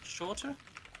is a lot shorter.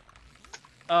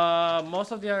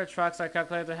 Most of the other tracks are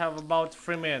calculated to have about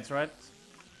 3 minutes, right?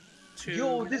 2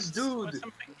 Yo, this minutes or dude!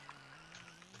 something.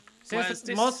 Since Whereas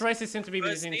this- most races seem to be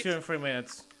whereas between these- 2 and 3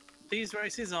 minutes. These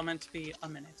races are meant to be a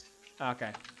minute.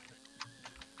 Okay.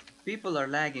 People are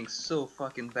lagging so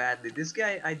fucking badly. This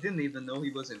guy, I didn't even know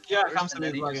he was in Yeah, first, and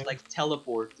then Kamsa he is just lagging. like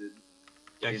teleported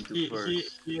Yeah, into he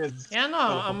first. is. Yeah, no,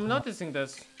 I'm noticing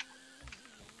this.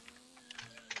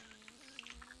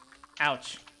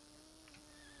 Ouch.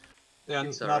 Yeah,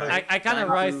 It's not alright. I kinda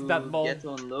Time raised to that ball. Get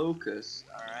on Locust.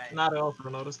 Alright. Not also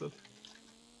noticed it.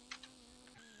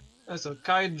 So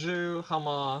Kaiju,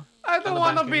 Humma. I and don't the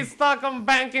want to be banking. stuck on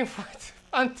banking for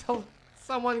until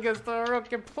someone gets to a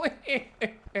rookie, please.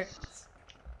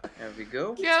 There we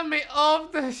go. Get me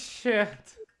off this shit.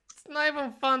 It's not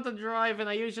even fun to drive, and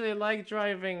I usually like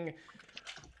driving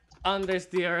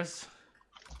understeers.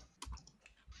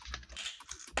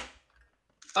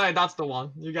 Alright, that's the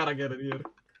one. You gotta get it here.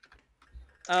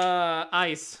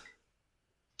 Ice.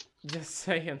 Just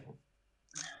saying.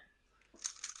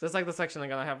 That's like the section I'm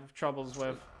gonna have troubles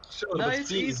with. Sure, No, but it's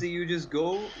speed. easy. You just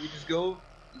go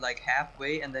like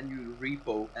halfway, and then you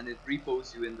repo, and it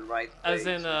repos you in the right place. As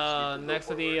in, You just need to go next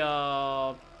to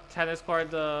forward. the tennis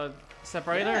court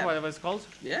separator, Yeah. whatever it's called.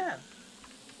 Yeah.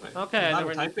 Wait, Okay, I is that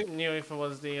never a typing? knew if it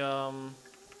was the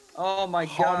Oh my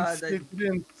god. I-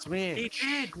 didn't switch.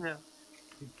 He did!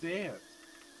 He did.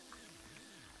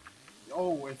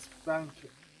 Oh, it's banking.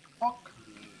 Fuck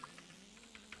me.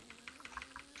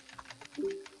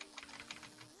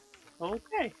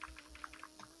 Okay.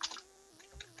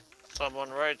 Someone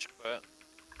rage quit.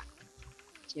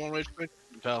 Someone rage quit?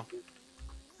 Tell.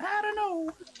 I don't know.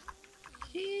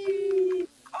 He...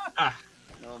 Ah,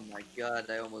 Oh my god,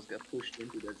 I almost got pushed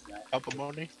into that snap. Help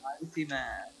money?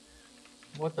 Anti-man.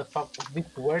 What the fuck? Vic,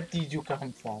 where did you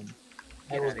come from?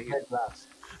 I Get was outta here. dead last.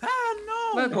 Ah,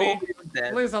 no! Let Oh, me. you're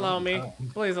dead. Please allow me.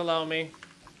 Please allow me.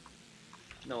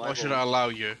 No, Why should won't. I allow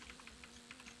you?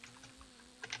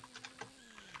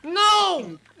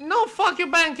 No! No, fuck you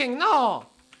banking, no!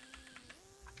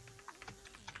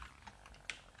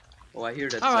 Oh, I hear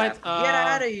that. Alright, Saff. Get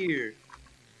out of here!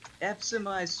 Epsom,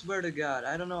 I swear to God,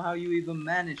 I don't know how you even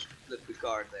managed to flip the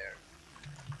car there.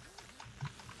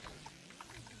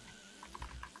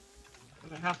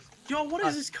 Yo, what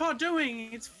is this car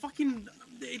doing? It's fucking.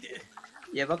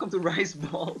 Yeah, welcome to Rice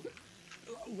Ball.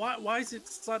 Why is it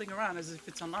sliding around as if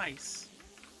it's on ice?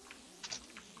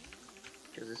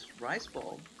 Because it's Rice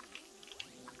Ball.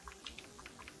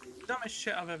 Dumbest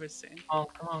shit I've ever seen. Oh,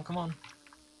 come on, come on.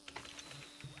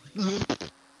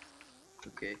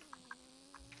 Okay.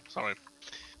 Sorry.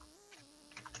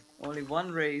 Only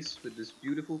one race with this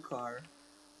beautiful car.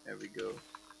 There we go.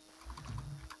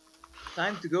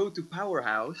 Time to go to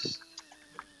Powerhouse.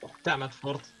 Damn it,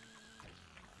 Ford.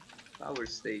 Power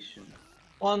station.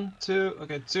 1, 2,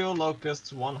 okay, 2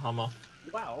 Locusts, 1 Humma.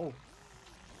 Wow.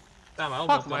 Damn, I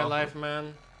almost Fuck my got off. life,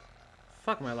 man.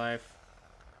 Fuck my life.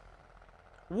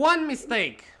 One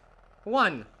mistake.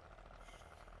 One.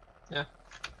 Yeah,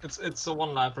 it's a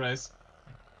 1 lap race.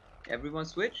 Everyone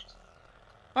switched?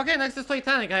 Okay, next is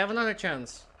Titanic. I have another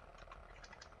chance.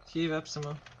 Heave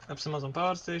Epsima. Epsima's on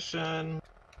power station.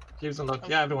 Heave's on lock.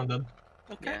 Yeah, everyone did.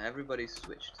 Okay. Yeah, everybody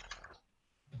switched.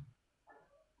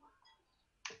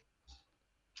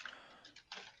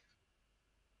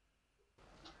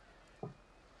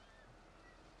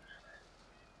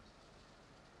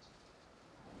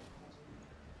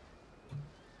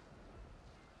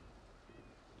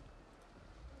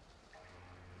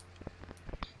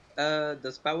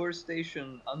 Does power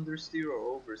station understeer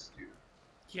or oversteer?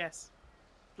 Yes.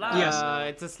 Yes.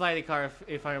 It's a slidey car,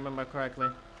 if I remember correctly.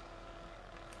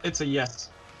 It's a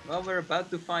yes. Well, we're about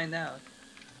to find out.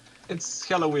 It's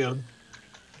hella weird.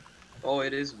 Oh,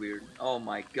 it is weird. Oh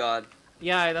my god.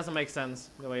 Yeah, it doesn't make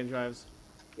sense the way it drives.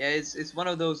 Yeah, it's one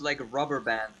of those like rubber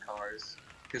band cars.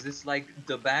 Because it's like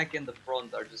the back and the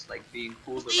front are just like being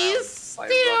pulled around by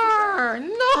rubber band.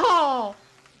 Steer! No!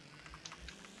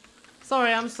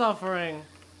 Sorry, I'm suffering.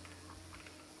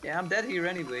 Yeah, I'm dead here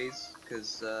anyways.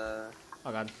 Because, Oh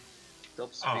god.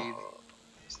 top speed. Oh,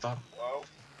 stop.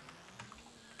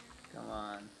 Come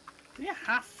on. Do you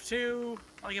have to?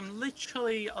 Like, I'm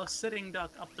literally a sitting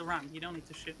duck up the ramp. You don't need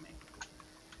to shoot me.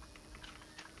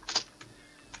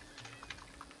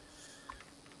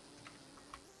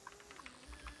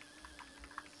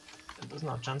 There's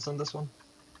no chance on this one.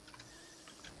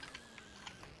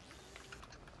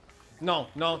 No,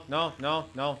 no, no, no,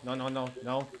 no, no, no, no,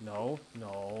 no, no,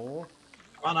 no.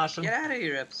 Come on, Ashen. Get out of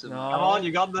here, Epsom. No. Come on,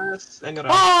 you got this. And you're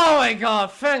out. Oh my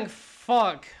god, thank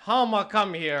fuck. Humma,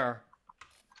 come here.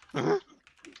 The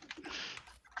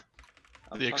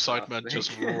excitement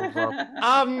just roared up.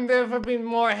 I've never been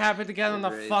more happy to get on a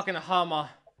Great. fucking Humma.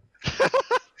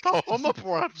 Oh, Humma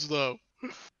perhaps though.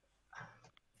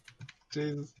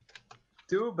 Jesus.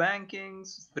 2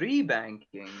 bankings, 3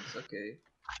 bankings. Okay.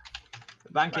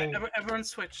 Banking. Right, everyone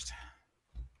switched.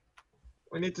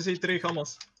 We need to see 3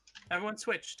 Hummas. Everyone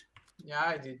switched. Yeah,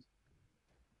 I did.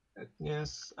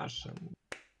 Yes, Ashen.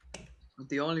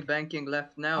 The only banking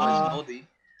left now is Noddy.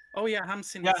 Oh yeah,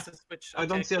 Hamsin Yeah, needs to switch. I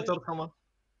don't Okay, see a cool. third Humma.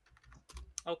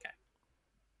 Okay.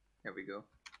 Here we go.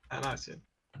 And I see it.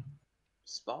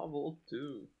 Spa Vault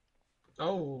 2.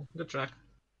 Oh, good track.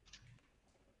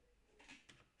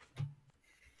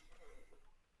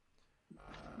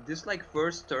 This like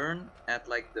first turn at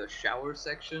like the shower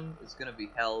section is gonna be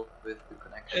hell with the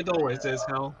connection. It always is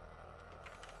hell.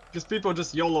 Because people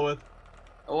just YOLO it.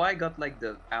 Oh, I got like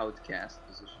the outcast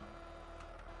position.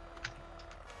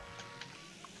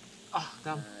 Ah,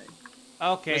 damn.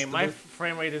 Okay, Missed the my boot.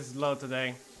 frame rate is low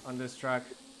today on this track.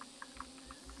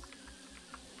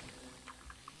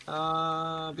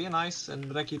 Be nice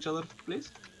and wreck each other,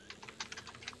 please.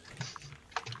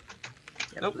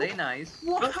 Yeah, Nope. play nice.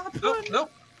 What happened? Nope,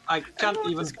 nope. I can't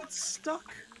Everyone even. just got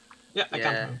stuck. Yeah, I Yeah.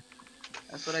 can't.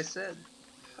 That's what I said.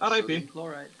 R.I.P. Sodium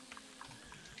chloride.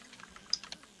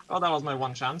 Oh, that was my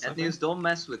one chance. I At think. least don't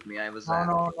mess with me. I was. No,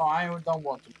 no, no, I don't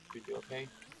want to with you, okay?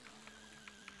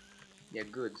 Yeah,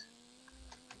 good.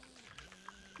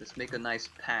 Let's make a nice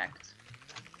pact.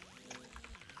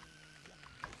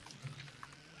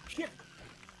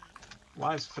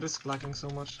 Why is Frisk lagging so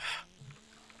much?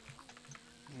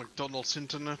 McDonald's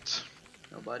internet.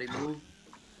 Nobody move.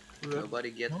 Rip.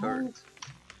 Nobody get hurt.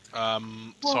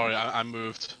 Sorry, I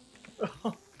moved.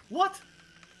 What?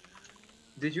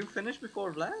 Did you finish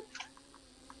before Vlad?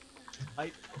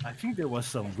 I think there was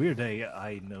some weird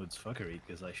AI nodes fuckery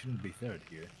because I shouldn't be third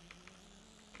here.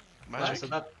 Yeah, Magic.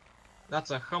 so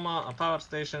that's a Humma, a power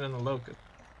station, and a Locust.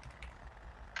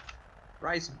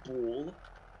 Rice Bowl.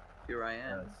 Here I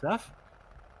am. Saff?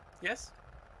 Yes.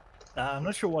 I'm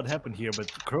not sure what happened here, but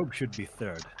Krob should be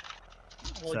third.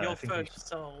 Well, So I you're think we first,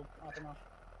 so I don't know.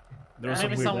 There was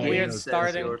Maybe some some weird weird diagnosis.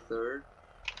 starting. You're third.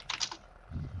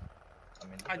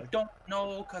 I don't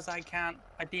know because I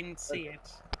didn't see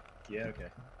it. Yeah, okay.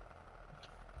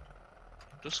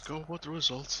 Just go what the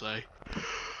results say.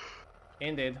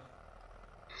 Indeed.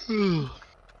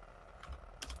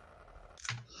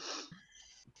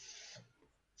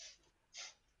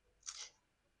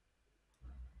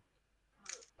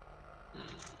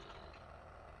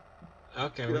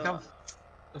 Okay, we have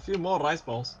a few more rice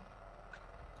balls.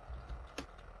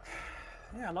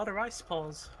 Yeah, a lot of rice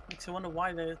balls. Makes you wonder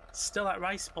why they're still at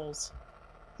rice balls.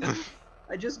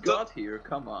 I just got here,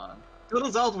 come on.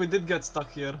 Turns out we did get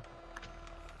stuck here.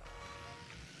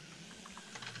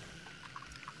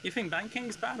 You think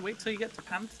banking's bad? Wait till you get to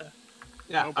Panther.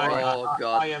 Yeah, Oh, I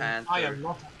God, am Panther.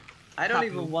 not. I don't happy.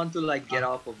 even want to like get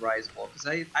off of Rice Ball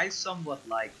because I somewhat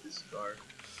like this car.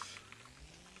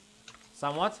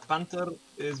 Somewhat? Panther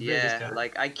is really Yeah, scary.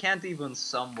 like I can't even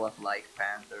somewhat like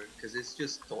Panther because it's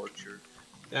just torture.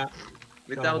 Yeah.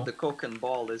 Without the cock and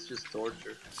ball, it's just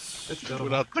torture. It's terrible.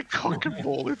 Without the cock and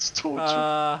ball, it's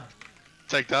torture.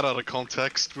 Take that out of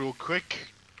context real quick.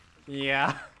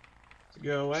 Yeah.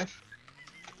 Go away.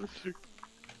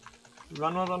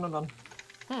 Run.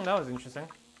 That was interesting.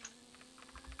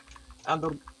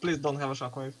 And please don't have a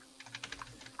shockwave.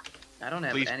 I don't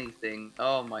have Please. anything.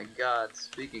 Oh my god,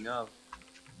 speaking of.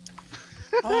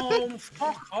 Oh,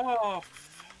 fuck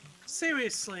off!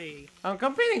 Seriously. I'm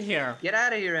competing here. Get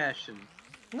out of here, Ashen.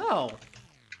 No.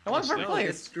 I want for Get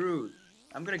place. screwed.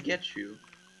 I'm gonna get you.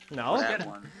 No. For that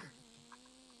one.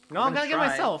 No, I'm gonna get try.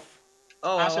 myself.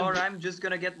 Oh, Ashen, or I'm just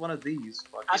gonna get one of these.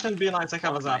 Ashen, be nice, I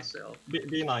have a zap. Myself.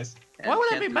 Be nice. Why would that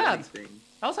Can't be do bad? anything.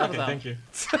 I also have Okay, a thank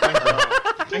zap.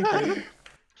 you. Thank you.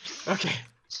 Okay.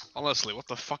 Honestly, what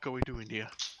the fuck are we doing here?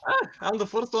 I'm the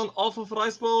first one off of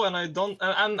Rice Bowl, and I don't.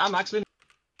 And I'm actually.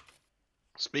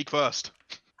 Speak first.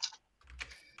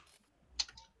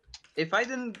 If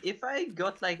I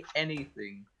got like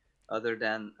anything other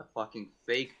than a fucking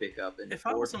fake pickup in If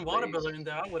I was in fourth water place, balloon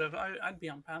there, I'd be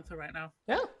on Panther right now.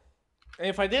 Yeah. And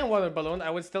if I didn't water balloon, I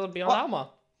would still be on What? Humma.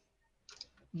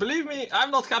 Believe me,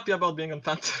 I'm not happy about being on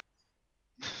Panther.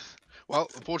 Well,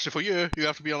 unfortunately for you, you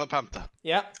have to be on a Panther.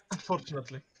 Yeah.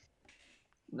 Unfortunately.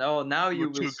 No, now you You're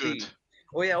will too see. good.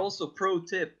 Oh yeah, also pro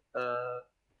tip,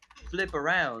 flip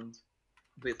around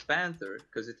with Panther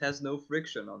because it has no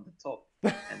friction on the top,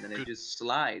 and then it Good. just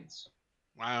slides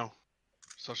Wow.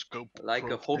 Such go like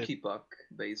pro a hockey puck,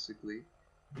 basically.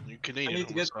 tip. You Canadian need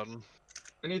to all get- of a sudden.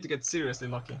 I need to get seriously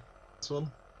lucky. This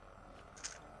one.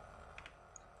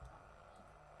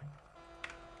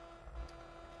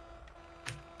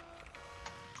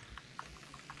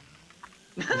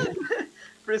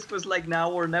 Frisk was like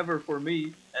now or never for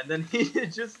me, and then he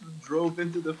just drove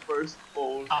into the first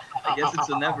pole. I guess it's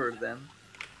a never then.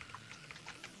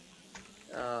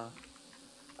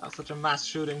 Such a mass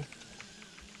shooting.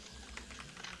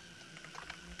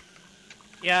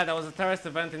 Yeah, that was a terrorist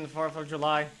event in the 4th of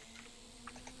July.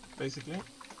 Basically.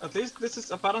 At least this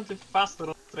is apparently faster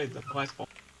on straight than Rice Bowl.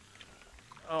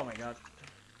 Oh my god.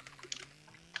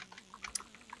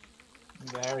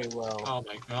 Very well. Oh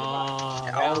my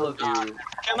god. All of you.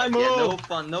 Can I move?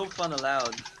 Yeah, no fun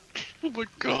allowed. Oh my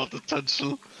god, the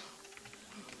tension.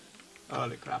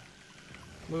 Holy crap.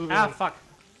 Moving. Ah, fuck.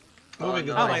 Moving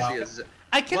no, is Oh not my I allowed. see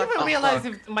I can't What even the realize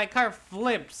fuck? if my car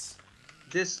flips.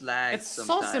 This lag. It's so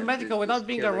sometimes symmetrical is without just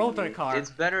being a killing rotor me. car.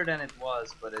 It's better than it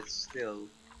was, but it's still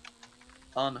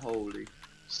unholy.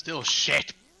 Still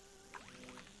shit.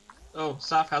 Oh,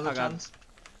 Saff has a Oh god. chance.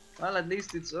 Well, at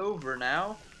least it's over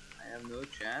now. I have no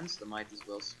chance. I might as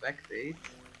well spectate.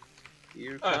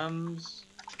 Here Oh. comes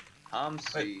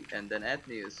Hamsi and then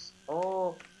Etnius.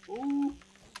 Oh, ooh.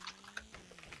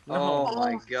 No. Oh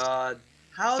my god.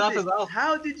 Saff is out.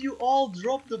 How did you all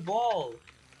drop the ball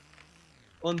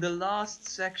on the last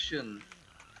section?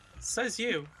 Says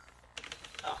you.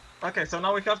 Okay, so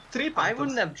now we have 3 Panthers. I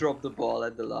wouldn't have dropped the ball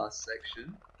at the last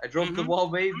section. I dropped the ball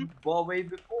way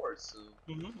before, so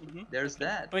there's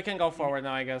that. We can go forward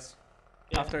now, I guess.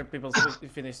 After people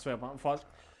finish swap.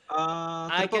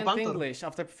 I Triple can't Panther. English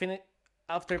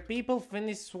after people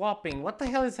finish swapping. What the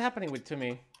hell is happening with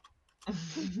me?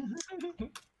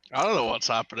 I don't know what's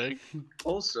happening.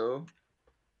 Also,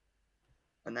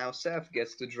 and now Saff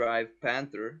gets to drive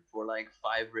Panther for like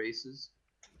 5 races.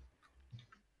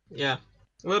 Yeah,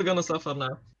 we're gonna suffer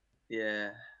now. Yeah,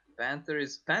 Panther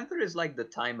is like the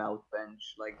timeout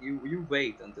bench. Like you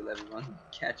wait until everyone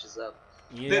catches up.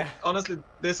 Yeah. Honestly,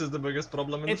 this is the biggest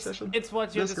problem in the session. It's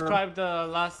what you This described the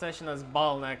last session as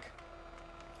bottleneck.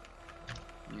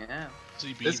 Yeah.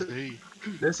 CBD.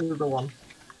 This is the one.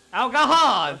 Oh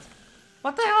god!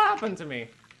 What the hell happened to me?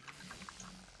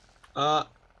 Oh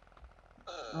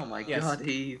my Yes. god,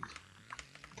 he...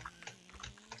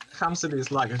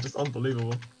 Hamsidy's lag is just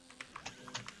unbelievable.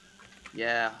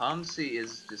 Yeah, Hamsi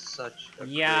is just such a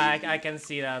Yeah, crazy... I can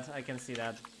see that. I can see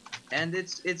that. And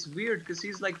it's weird because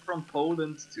he's like from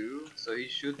Poland too, so he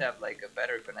should have like a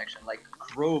better connection. Like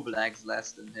Crow lags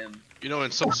less than him. You know,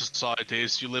 in some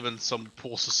societies, you live in some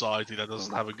poor society that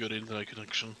doesn't have a good internet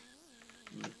connection.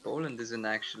 Poland isn't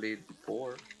actually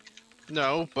poor.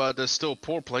 No, but there's still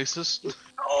poor places.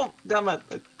 Oh, damn it!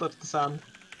 I touched the sand.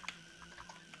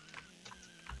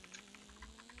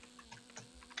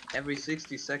 Every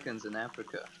 60 seconds in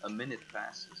Africa, a minute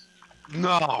passes.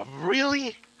 No,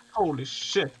 really? Holy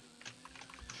shit!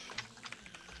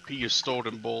 Pee is stored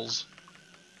in balls.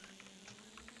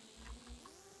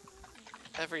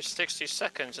 Every 60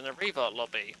 seconds in a Revolt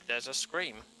lobby, there's a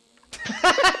scream.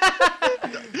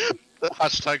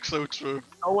 Hashtag so true.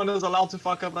 No one is allowed to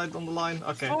fuck up right on the line.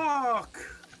 Okay. Fuck!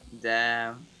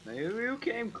 Damn, you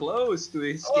came close to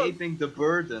escaping the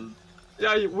burden.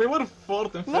 Yeah, we were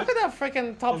fourth and fifth. Look at that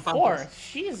freaking top On 4. Panthers.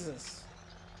 Jesus.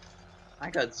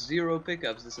 I got 0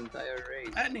 pickups this entire race.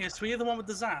 Etnius, were you the one with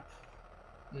the zap?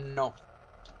 No.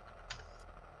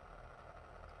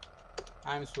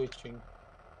 I'm switching.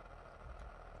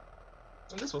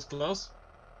 And this was close.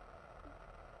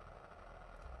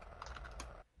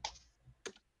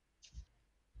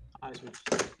 I switched.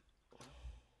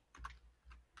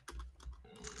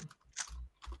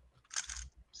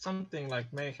 Something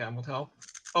like mayhem would help.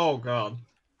 Oh god.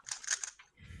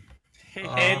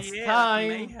 It's Yeah, time.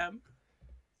 Mayhem.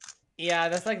 Yeah,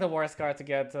 that's like the worst card to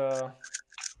get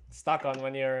stuck on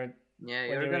when you're... Yeah, when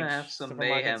you're you gonna reach have some supermarkets,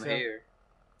 mayhem yeah. here.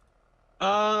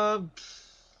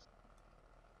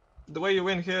 The way you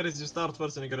win here is you start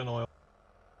first and you get an oil.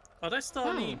 Are there still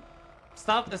any?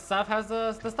 Saff has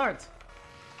the start.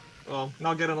 Well,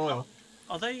 now get an oil.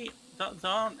 Are they? There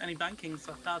aren't any bankings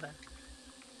left, are there?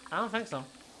 I don't think so.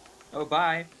 Oh,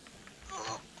 bye.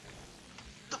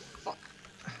 The fuck?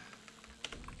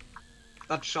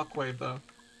 That shockwave though.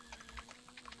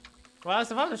 Well, I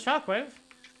survived the shockwave.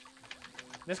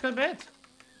 This could be it.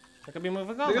 I could be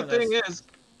moving on The with good thing this. is,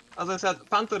 as I said,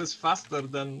 Panther is faster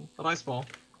than Rice Ball.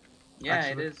 Yeah,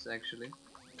 Actually. it is actually.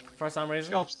 For some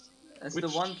reason. Helps. That's the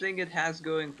Which- one thing it has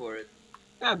going for it.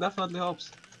 Yeah, definitely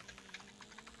helps.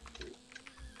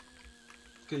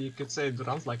 Okay, you could say it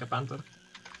runs like a Panther.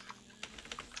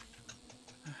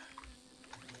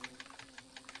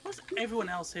 Was everyone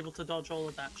else able to dodge all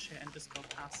of that shit and just go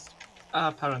past?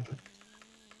 Apparently.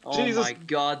 Oh Jesus. my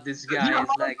god, this guy is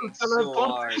lagging so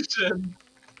hard.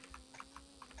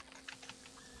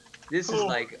 This is Oh.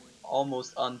 like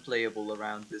almost unplayable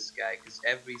around this guy because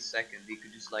every second he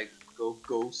could just like go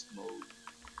ghost mode.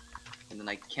 And then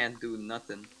I can't do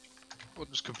nothing. Or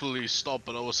just completely stop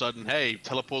and all of a sudden, hey,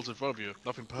 teleports in front of you.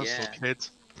 Nothing personal, Yeah. kid.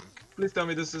 Please tell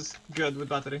me this is good with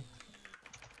battery.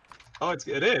 Oh, it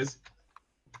is.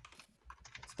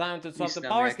 It's time to swap Please the tell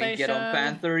me power I can station. get on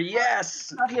Panther. Yes!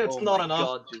 Sadly, it's oh not my enough.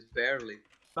 god, just barely.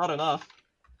 Not enough.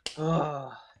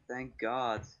 Oh, thank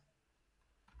god.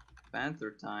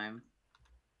 Panther time.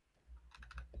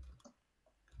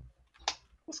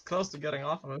 Was close to getting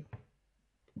off of it.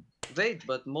 Wait,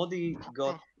 but Modi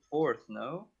got 4th,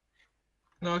 no?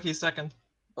 No, he's second.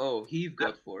 Oh, Heave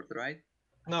got 4th, right?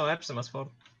 No, Epsima's fourth.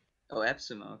 Oh,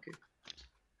 Epsima, okay.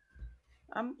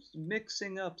 I'm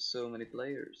mixing up so many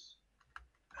players.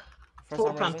 For Four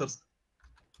some reason. Panthers.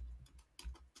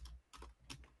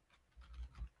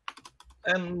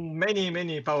 And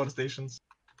many power stations.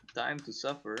 Time to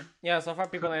suffer. Yeah, so far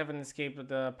people haven't escaped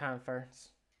the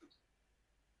Panthers.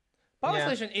 Power Yeah.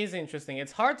 station is interesting.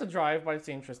 It's hard to drive, but it's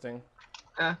interesting.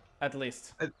 At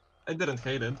least. I didn't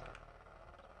hate it.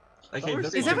 I hate Power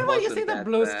this Is station one. everyone wasn't using the that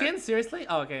blue bad. skin? Seriously?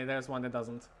 Oh, okay, there's one that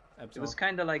doesn't. It was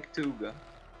kind of like Tuga.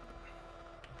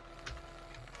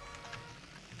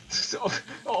 So,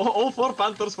 all four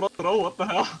Panthers front row, what the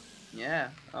hell? Yeah.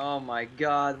 Oh my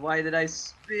god, why did I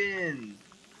spin?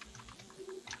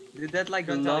 Did that like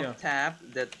Couldn't tell love you. tap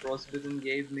that Frostbitten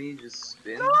gave me just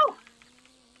spin?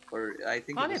 Or I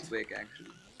think On it was it. quick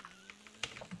actually.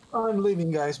 I'm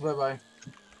leaving, guys. Bye bye.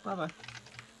 Bye bye.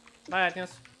 Bye,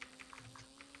 Agnes.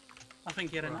 I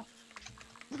think you had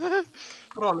enough.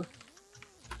 Roll.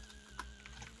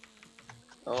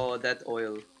 Oh, that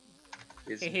oil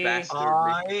is Hehe.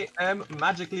 bastardly. I am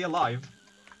magically alive.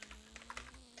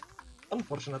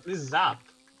 Unfortunately, zap.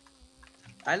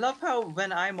 I love how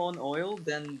when I'm on oil,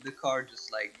 then the car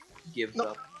just like gives No.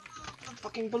 up. That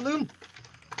fucking balloon.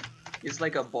 It's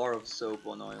like a bar of soap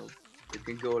on oil. It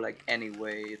can go like any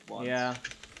way it wants. Yeah.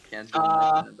 Can't do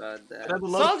nothing about that.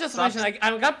 So I'll just mention,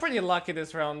 I got pretty lucky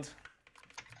this round.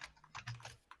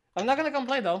 I'm not gonna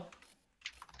complain though.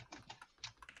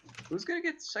 Who's gonna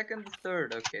get second,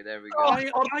 third? Okay, there we go.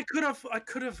 I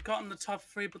could have gotten the top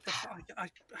 3, but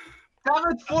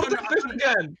Damn it, fourth and fifth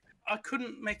again! I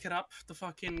couldn't make it up the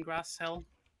fucking grass hill.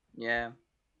 Yeah.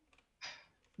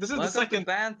 This is Welcome the second to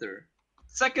Panther.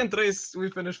 Second race we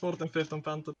finished fourth and fifth on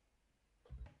Panther.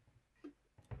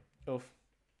 Oof.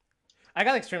 I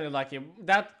got extremely lucky.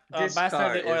 That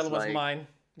bastard oil was mine,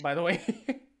 by the way.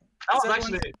 That was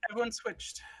actually everyone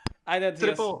switched. I did.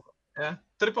 Triple, yes. yeah,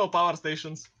 triple power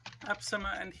stations.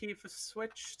 Epsima and Heath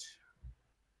switched.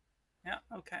 Yeah,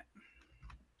 okay.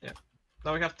 Yeah.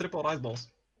 Now we have triple rice balls.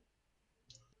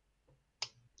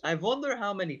 I wonder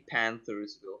how many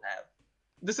Panthers we'll have.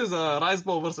 This is a rice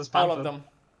ball versus Panther. All of them.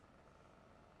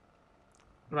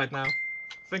 Right now. I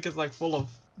think it's like full of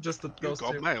just those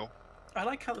two. Mail. I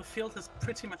like how the field is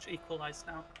pretty much equalized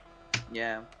now.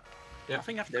 Yeah. Yeah. I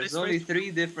think after There's this only race,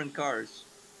 3 different cars.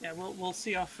 Yeah, we'll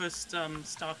see our first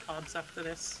star carbs after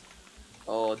this.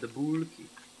 Oh, the bulky.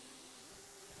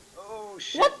 Oh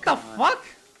shit. What the fuck?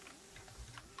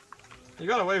 You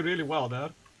got away really well there.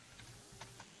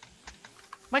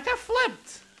 My car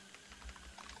flipped.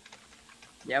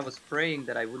 Yeah, I was praying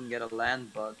that I wouldn't get a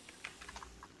land bug.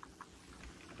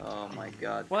 Oh my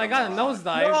god. Well, I got a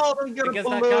nosedive. No, don't get I a guess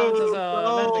that balloon. counts as a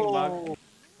landing bug.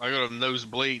 I got a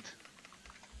nosebleed.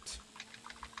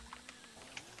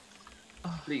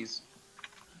 Please.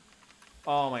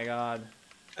 Oh my god.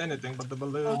 Anything but the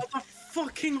balloon. Oh, the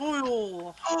fucking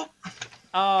oil!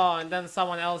 Oh, and then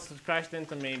someone else crashed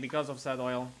into me because of said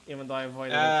oil, even though I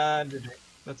avoided it. And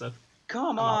that's it.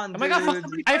 Come on, Oh my god,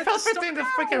 dude. I fell between the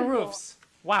freaking roofs.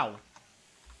 Wow.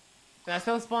 And I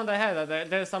still spawned ahead.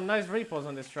 There's some nice repos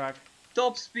on this track.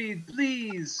 Top speed,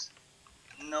 please.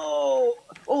 No.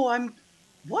 Oh, I'm.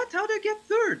 What? How did I get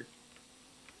third?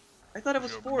 I thought I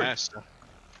was fourth. Master.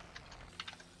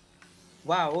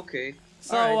 Wow. Okay.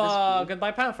 So, Alright, cool.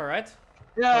 goodbye Panther, right?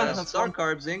 Yeah, that's Star one.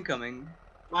 Carbs incoming.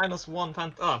 -1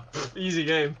 Panther. Oh, easy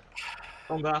game.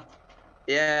 On that.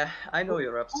 Yeah, I know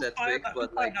you're upset, Vic,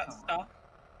 but like, that star.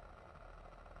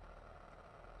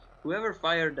 whoever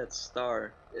fired that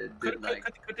star did Could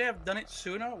they have done it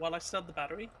sooner while I still had the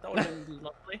battery? That would have been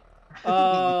lovely.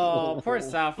 Oh, poor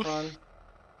Saffron.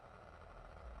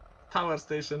 Power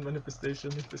station,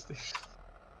 manifestation.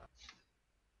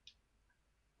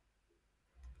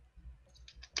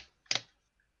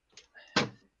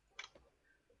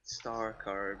 Star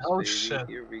Carbs. Oh, baby. shit.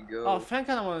 Here we go. Oh, thank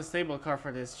God I want a stable car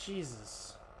for this.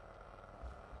 Jesus.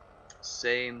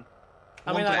 Same.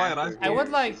 I mean, Panther I would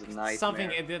here like is a nightmare. something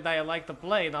that I like to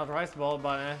play, not Rice Ball,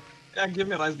 but Yeah, give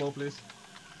me a rice ball, please.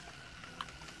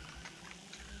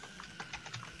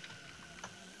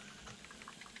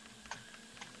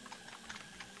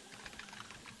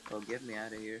 Oh, get me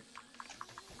out of here.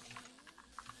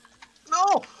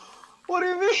 No! What do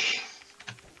you mean?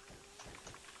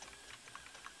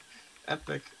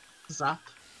 Epic. Zap.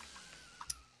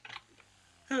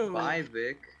 Who? Bye,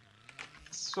 Vic. I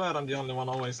swear I'm the only one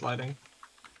always sliding.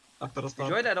 After the start.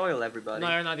 Enjoy that oil, everybody.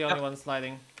 no, you're not the only one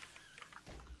sliding.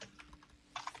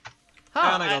 And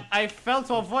I Huh, got- I failed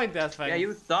to avoid that thing. Yeah,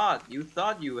 you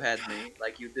thought you had me,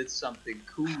 like you did something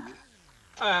cool.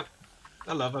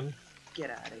 11. Get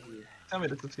out of here. Tell me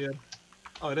this is here.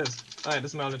 Oh, it is. Alright,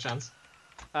 this is my only chance.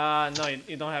 No,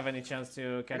 you don't have any chance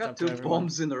to I catch got up to 2 everyone.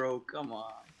 bombs in a row. Come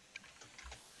on.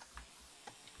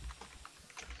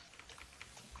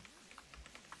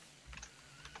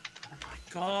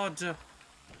 God.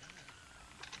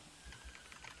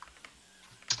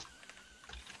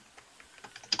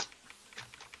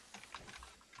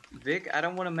 Vic, I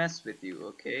don't want to mess with you,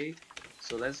 okay?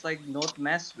 So let's like not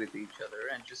mess with each other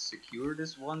and just secure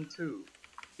this one too.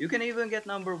 You can even get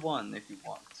number 1 if you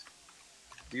want.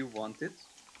 Do you want it?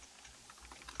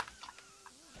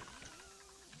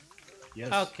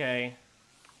 Yes. Okay.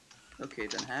 Okay,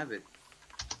 then have it.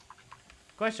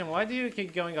 Question, why do you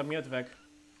keep going on mute, Vic?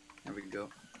 There we go.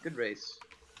 Good race.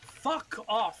 Fuck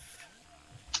off.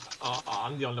 Oh,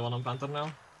 I'm the only one on Panther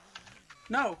now.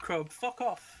 No, Crobe, fuck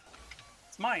off.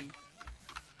 It's mine.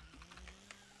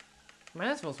 Man,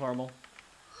 this feels horrible.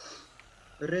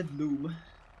 Reddlum.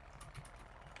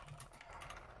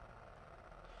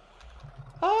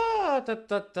 Ah, da,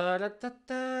 da, da, da, da,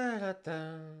 da,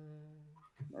 da.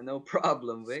 No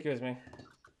problem, Vic. Excuse me.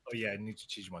 Oh yeah, I need to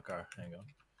change my car. Hang on.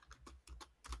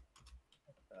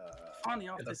 Funny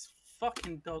off this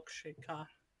fucking dog shit car.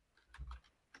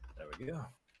 There we go.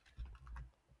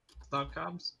 Star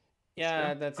Carbs.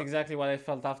 Yeah, that's exactly what I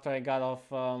felt after I got off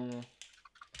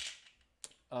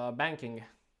banking.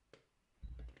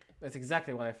 That's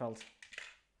exactly what I felt.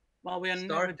 Well, we're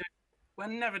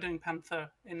never doing Panther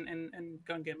in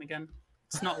Gungame again.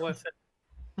 It's not worth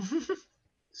it.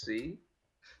 See?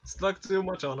 Stuck too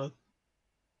much on it.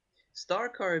 Star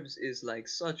Carbs is like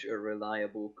such a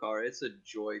reliable car. It's a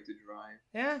joy to drive.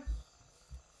 Yeah.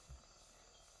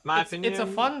 My It's opinion. a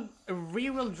fun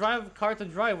rear-wheel drive car to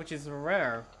drive, which is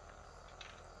rare.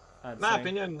 My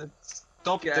opinion, it's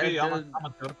top Yeah, 3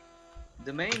 amateur.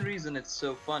 The main reason it's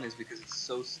so fun is because it's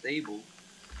so stable.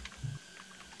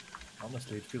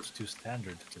 Honestly, it feels too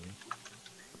standard to me.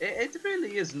 It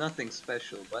really is nothing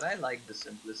special, but I like the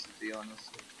simplicity,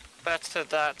 honestly. Better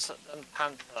that than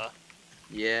Panther.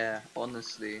 Yeah,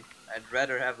 honestly. I'd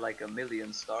rather have like a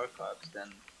million Star Carbs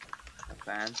than a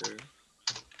Panther.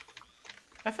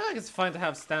 I feel like it's fine to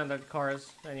have standard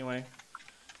cars, anyway.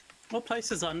 What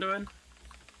place is Under in?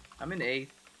 I'm in 8th.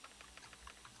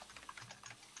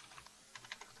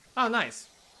 Oh, nice.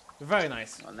 Very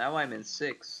nice. Well, now I'm in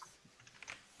 6th.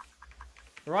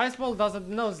 Rice Bowl does a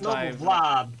nosedive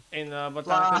Vlad. in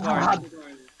Botanical Garden.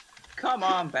 Come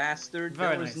on, bastard.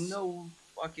 Very there was nice. no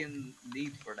fucking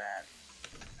need for that.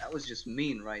 That was just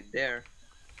mean right there.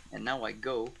 And now I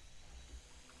go.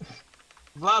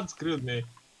 Vlad screwed me.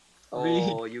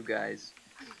 Oh, you guys.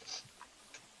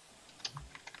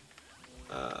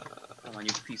 Come on,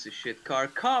 you piece of shit car.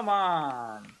 Come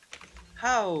on!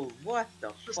 How? What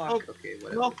the fuck? Okay,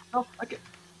 whatever. No, okay.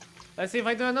 Let's see if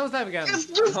I do a nosedive again.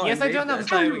 Oh, Yes, I do a made that.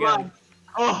 nosedive again.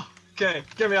 Oh, okay,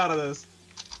 get me out of this.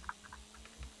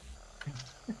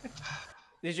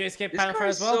 Did you escape This Panther car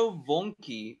is as well? so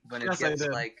wonky when it Yes, I gets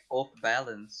did. like off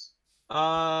balance.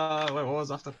 Wait, what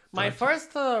was after? My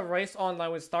first race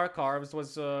online with Star Carbs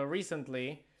was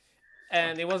recently,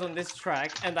 and it was on this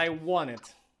track, and I won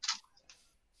it.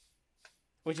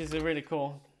 Which is really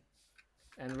cool.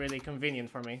 And really convenient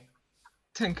for me.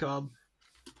 Thank God.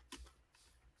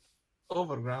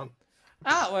 Overground.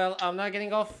 Ah, well, I'm not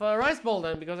getting off Rice Bowl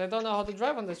then, because I don't know how to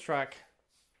drive on this track.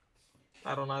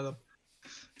 I don't either.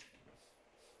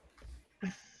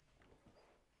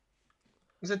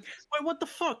 Is it? Wait, what the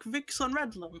fuck? Vic's on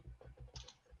Reddlum.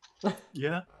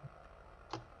 Yeah.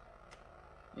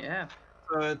 Yeah.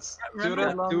 So it's Remember two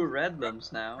that- Reddlum. 2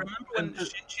 Reddlums now. Remember when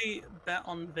Shinji bet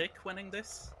on Vic winning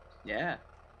this? Yeah.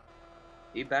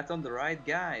 He bet on the right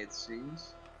guy, it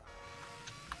seems.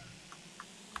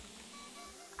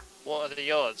 What are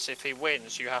the odds? If he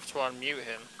wins, you have to unmute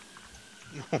him.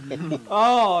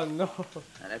 Oh, no.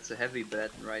 And that's a heavy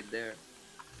bet right there.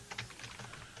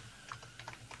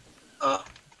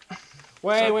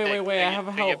 Wait, So wait, do I you- have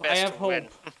do your hope. I best have to hope. win.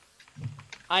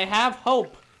 I have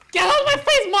hope. Get out of my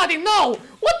face, Marty! No!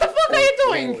 What the fuck are you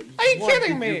doing? Are you What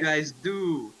kidding did me? you guys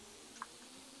do?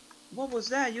 What was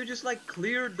that? You just like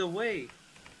cleared the way.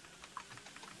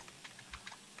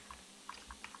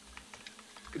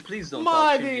 Please don't talk,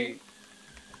 Marty! Shinji.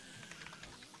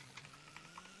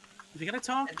 If you're gonna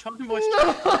talk, talking voice.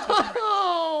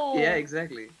 No! Yeah,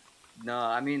 exactly. No,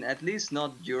 I mean, at least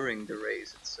not during the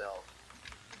race itself.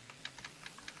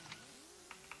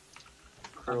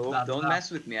 Crow, That don't zap.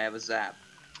 mess with me, I have a zap.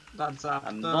 That's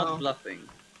I'm not bluffing.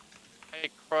 Hey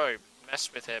Crow,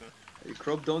 mess with him. Hey,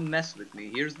 Crow, don't mess with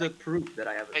me. Here's the proof that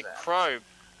I have a Hey zap. Crow,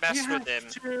 mess You with him.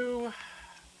 have to...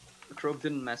 Crow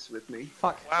didn't mess with me.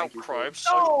 Fuck. Wow, Thank you, Crow, Crow.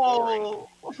 so boring.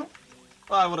 No!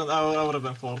 I would have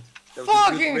been floored. That was a good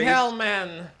Fucking race. hell,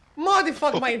 man! Marty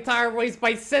fucked my entire race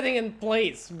by sitting in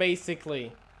place,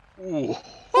 basically. Ooh.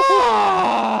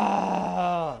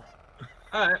 Ah!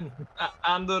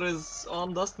 Ander is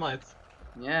on Dust Mite.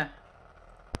 Yeah.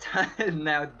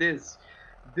 Now this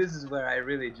is where I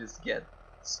really just get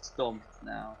stomped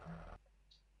now.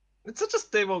 It's such a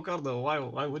stable car though,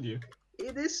 why would you?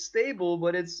 It is stable,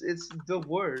 but it's the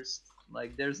worst.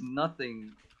 Like there's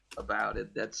nothing about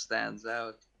it that stands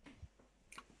out.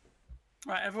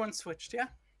 Right, everyone switched, yeah?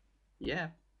 Yeah.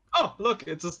 Oh, look,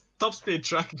 it's a top speed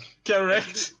track.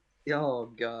 Correct. Oh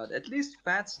god. At least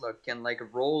Phat Slug can like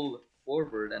roll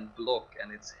forward and block,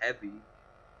 and it's heavy.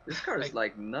 This car is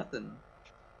like nothing.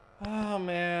 Oh,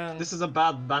 man. This is a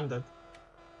bad bandit.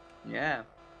 Yeah.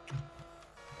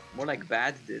 More like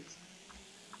bad did.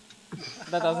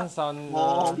 That doesn't sound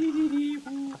Oh.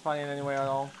 funny in any way at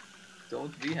all.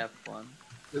 Don't we have fun?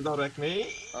 You don't wreck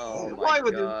me. Oh my Why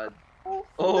would god. you?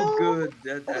 Oh no. good.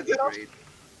 That's get up. great.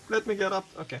 Let me get up.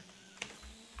 Okay.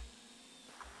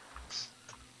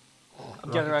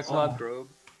 Get wrecked, Oh, lad. Probe.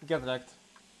 Get wrecked.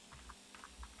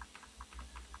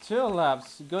 2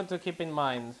 laps, good to keep in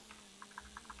mind.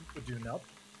 Would you not?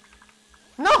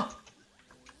 No!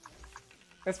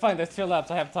 It's fine, there's 2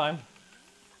 laps, I have time.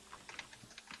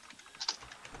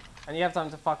 And you have time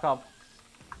to fuck up.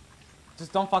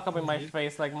 Just don't fuck up in my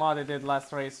face like Madi did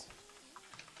last race.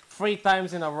 3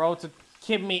 times in a row to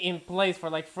keep me in place for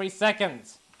like 3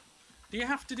 seconds. Do you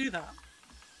have to do that?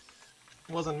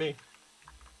 Wasn't me.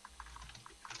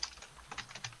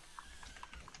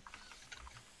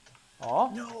 Oh?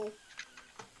 No.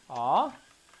 Oh?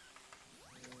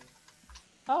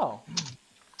 Oh.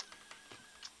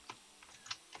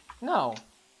 No.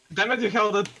 Damn it, you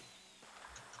held it.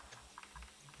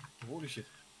 Holy shit.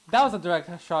 That was a direct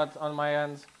shot on my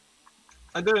end.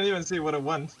 I didn't even see what it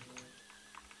went.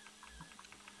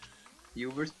 You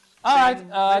were.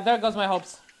 Alright, there goes my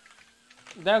hopes.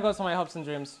 There goes my hopes and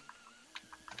dreams.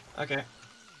 Okay.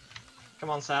 Come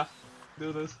on, Saff.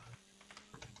 Do this.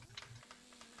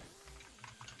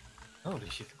 Holy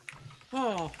shit.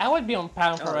 Oh. I would be on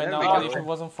Panther Oh, right there we now go. if it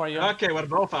wasn't for you. Okay, we're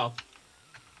both out.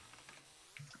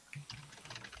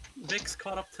 Vic's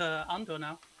caught up to Ando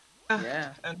now.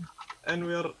 Yeah. And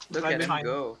we're Look right at him behind.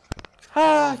 go.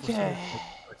 Okay.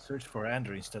 I searched for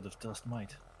Andrew instead of Dust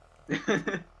Mite.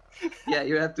 Yeah,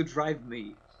 you have to drive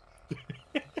me.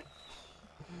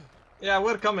 Yeah,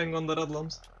 we're coming on the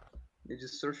Reddlums. You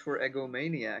just search for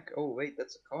Egomaniac. Oh wait,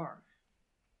 that's a car.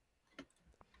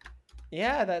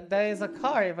 Yeah, that is a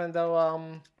car, even though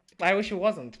I wish it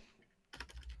wasn't.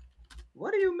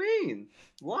 What do you mean?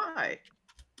 Why?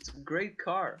 It's a great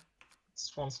car.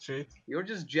 Swan Street. You're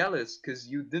just jealous because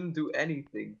you didn't do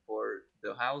anything for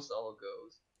the house all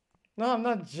goes. No, I'm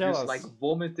not jealous. Just like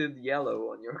vomited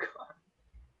yellow on your car.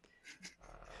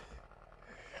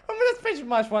 I mean, that's pretty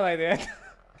much what I did.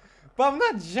 But I'm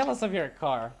not jealous of your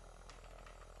car.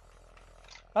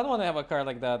 I don't want to have a car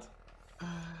like that.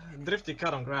 Drifty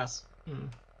car on grass.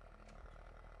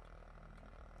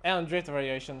 And drift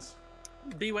variations.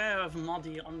 Beware of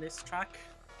Muddy on this track.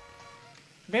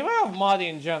 Beware of Muddy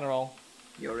in general.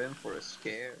 You're in for a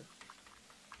scare.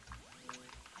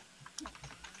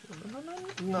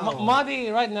 No. Muddy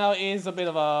right now is a bit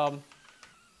of a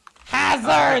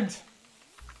hazard!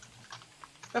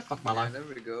 Yeah, fuck my life. There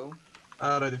we go.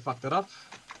 I already fucked it up.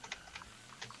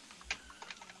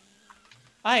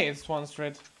 I hate Swan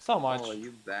Street so much. Oh,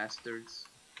 you bastards.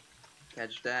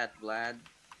 Catch that, Vlad.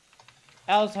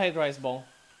 I also hate Rice Bowl.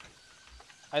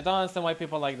 I don't understand why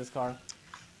people like this car.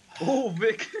 Oh,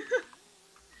 Vic!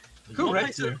 Who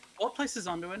wrecked you? What place is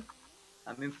Ando in?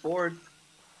 I'm in fourth.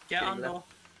 Get Okay, Ando. left.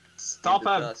 Stop In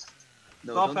the him. dust.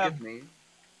 No, Stop don't him. get me.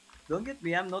 Don't get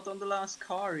me, I'm not on the last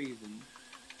car even.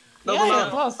 No, Yeah, no, you're no.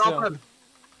 close Stop to. him.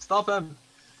 Stop him.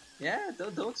 Yeah,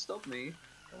 don't stop me.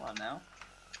 Come on now.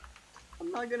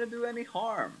 I'm not gonna do any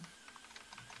harm.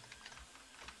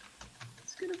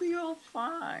 It's gonna be all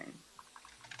fine.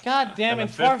 God damn it,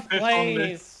 Fifth- 4th fifth on the-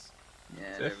 place!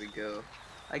 Yeah, there we go.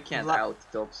 I can't Vlad- out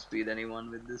top speed anyone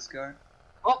with this car.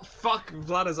 Oh, fuck.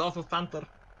 Vlad is off of Panther.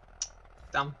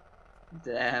 Damn.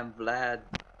 Damn, Vlad.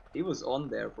 He was on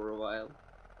there for a while.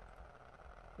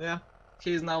 Yeah.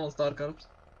 He's now on Star Carbs.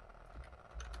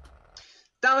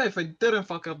 Damn it, if I didn't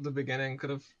fuck up the beginning, could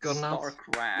have gone out. Star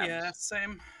crabs. Yeah,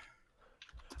 same.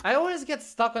 I always get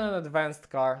stuck on an advanced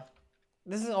car.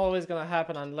 This is always gonna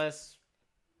happen unless...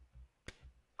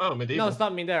 Oh, medieval. No,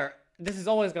 stop me there. This is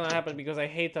always gonna happen because I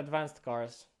hate advanced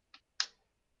cars.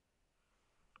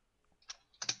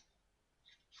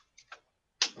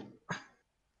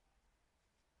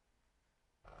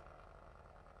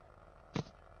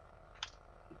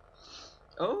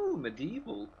 Oh,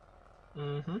 medieval.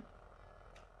 Mm-hmm.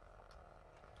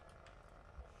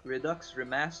 Redux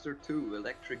Remaster 2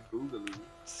 Electric Boogaloo.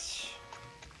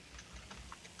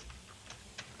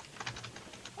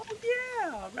 Oh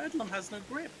yeah, Reddlum has no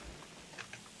grip.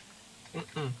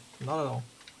 Mm-mm. Not at all.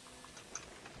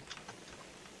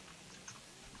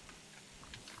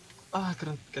 Ah, I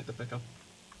couldn't get the pickup.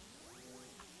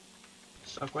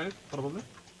 Shockwave, probably.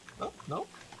 Oh, no?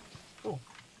 Cool.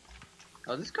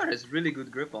 Oh, this car has really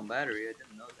good grip on battery. I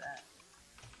didn't know that.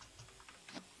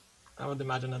 I would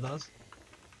imagine it does.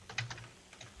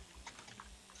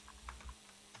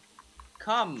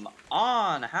 Come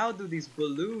on! How do these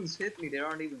balloons hit me? They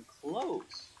aren't even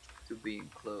close to being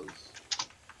close.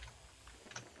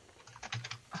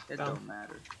 It Damn. don't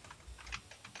matter.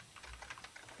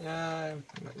 Yeah,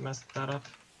 I messed that up.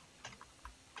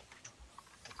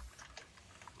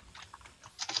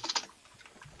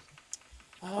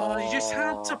 Oh, you just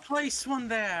had to Oh. place one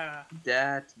there.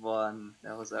 That one.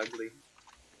 That was ugly.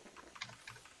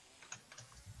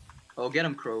 Oh, get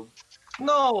him, Crow.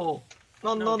 No!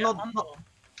 No, No, no, get not, Ando.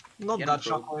 not Get that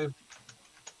him, bro. shockwave.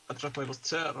 That shockwave was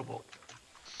terrible.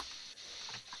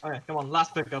 Okay, come on,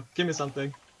 last pickup. Give me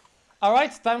something.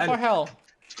 Alright, time for And- hell.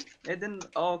 It didn't.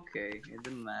 Okay, it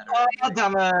didn't matter. Oh, anyway.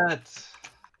 damn it!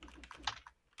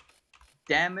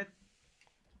 Damn it.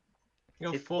 You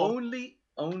got If 4. only.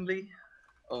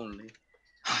 But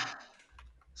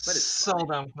it's so fine.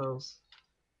 damn close.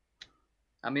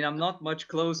 I mean, I'm not much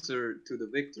closer to the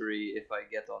victory if I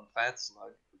get on Phat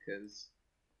Slug, because...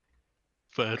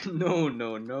 Fat. No,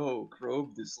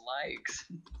 Crobe dislikes.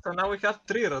 So now we have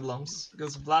 3 Reddlums,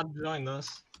 because Vlad joined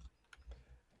us.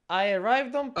 I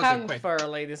arrived on Okay, Panther,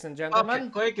 ladies and gentlemen. Okay,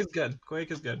 Quake is good. Quake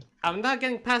is good. I'm not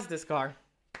getting past this car.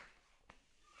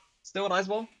 Still an ice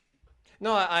ball?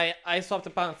 No, I swapped to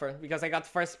Panther because I got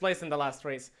first place in the last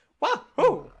race.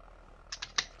 Wahoo!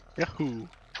 Yahoo!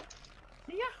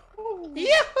 Yahoo!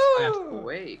 Yeah.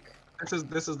 Quake.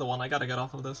 This is the one. I gotta get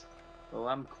off of this. Oh,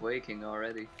 I'm quaking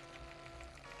already.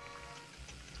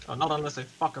 Oh, not unless I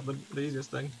fuck up the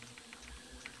easiest thing.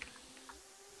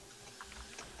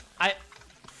 I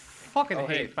fucking Oh,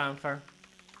 hate hey. Panther.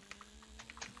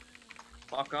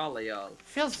 Fuck all of y'all.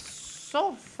 Feels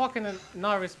so fucking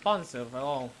not responsive at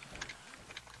all.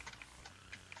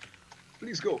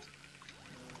 Please go.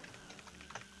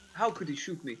 How could he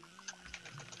shoot me?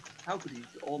 How could he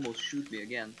almost shoot me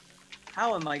again?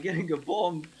 How am I getting a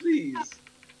bomb? Please.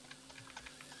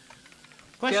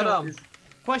 Question.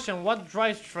 Question. What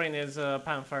drivetrain is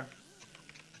Panther?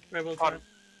 Rebel Front.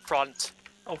 Front.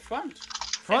 Oh, front.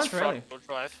 Front, It's really? front-wheel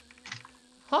drive.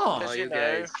 Huh. As you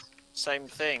know, same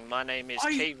thing. My name is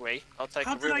Kiwi. I'll take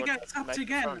How a did I real get tapped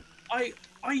again? I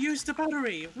used a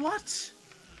battery. What?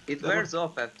 It wears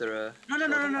off after a.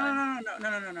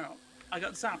 No. I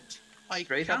got zapped.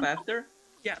 Straight up after?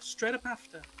 Yeah, straight up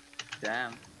after.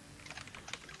 Damn.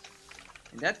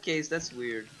 In that case, that's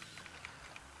weird.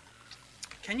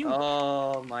 Can you?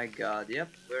 Oh my god. Yep,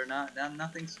 we're not.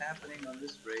 Nothing's happening on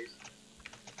this race.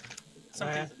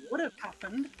 Something would have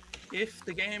happened if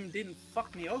the game didn't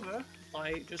fuck me over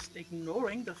by just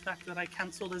ignoring the fact that I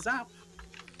cancelled a zap.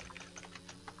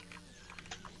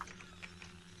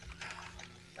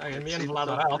 Okay, me and Vlad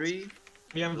are out.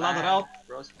 Me and Vlad are out.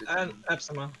 And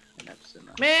Epsima.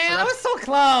 Man, I was so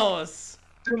close!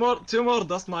 Two more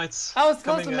dust mites. I was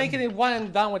close to making it one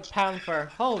and done with Panther.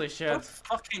 Holy shit. What a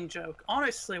fucking joke.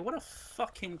 Honestly, what a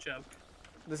fucking joke.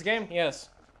 This game? Yes.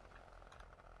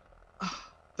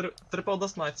 Triple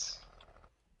dust mites.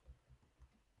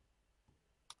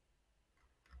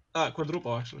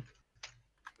 Quadruple actually.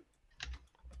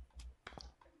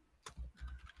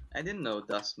 I didn't know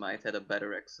Dust Mite had a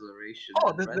better acceleration.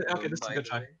 Oh, than okay, Reddlum, this is a by good the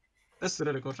track. way. This is a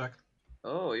really cool track.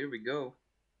 Oh, here we go.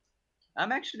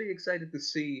 I'm actually excited to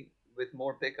see with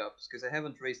more pickups, because I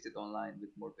haven't raced it online with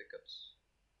more pickups.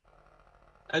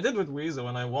 I did with Weezer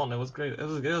when I won. It was great. It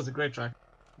was a great track.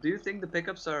 Do you think the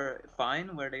pickups are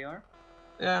fine where they are?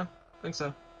 Yeah, I think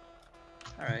so.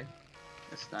 Alright.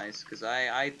 That's nice, because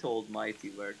I told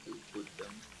Mighty where to put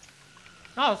them.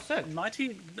 Oh, sick.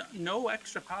 Mighty, no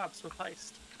extra power-ups were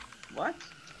placed. What?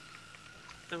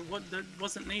 There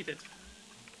wasn't needed.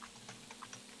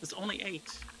 There's only 8.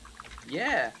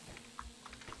 Yeah!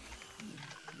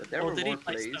 But there were did more he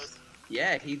place plays. those?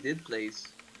 Yeah, he did place.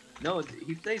 No,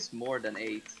 he placed more than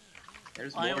 8.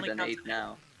 There's I more only than counted 8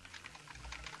 now.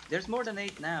 There's more than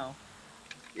 8 now.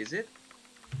 Is it?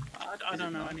 I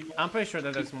don't know anymore. I'm pretty sure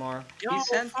that there's more. Yo, He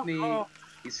sent fuck me. off.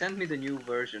 He sent me the new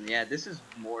version. Yeah, this is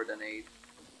more than 8.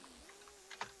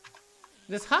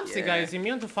 This Hamsi guy Yeah. is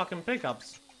immune to fucking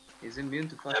pickups. He's immune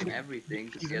to fucking everything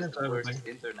because he has immune the to worst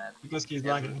everything. internet. Because he's ever.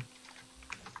 lagging.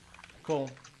 Cool.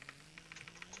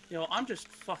 Yo, I'm just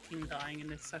fucking dying in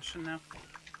this session now.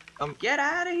 Get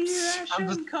out of here, I'm Ashen!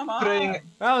 just Come on! praying.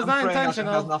 That was I'm not praying Ashen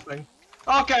intentional. has nothing.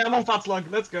 Okay, I'm on Phat Slug.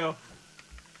 Let's go.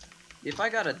 If I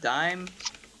got a dime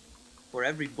for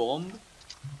every bomb,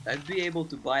 I'd be able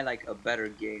to buy like a better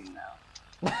game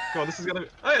now. Cool, this is gonna be.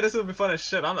 Oh yeah, this will be fun as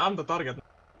shit. I'm the target.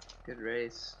 Good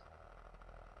race.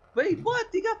 Wait, what?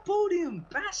 He got podium,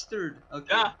 bastard. Okay.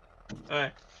 Yeah.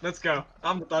 Alright, let's go.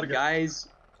 I'm the target. Guys,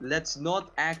 let's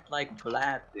not act like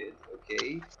Vlad did,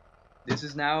 okay? This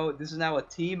is now a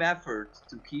team effort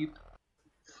to keep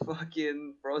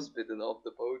fucking Frostbitten off the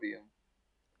podium.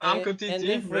 I'm And TT,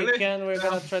 if we really? can, we're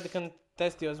gonna try to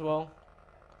contest you as well.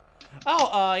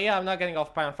 Oh, yeah, I'm not getting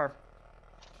off Panther.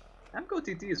 Amco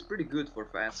TT is pretty good for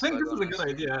I fast. think this is a good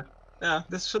idea. Yeah,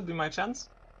 this should be my chance.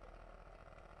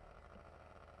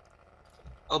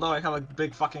 Although I have a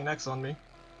big fucking X on me.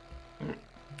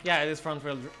 Yeah, it is front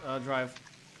wheel drive.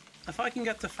 If I can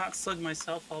get to Phat Slug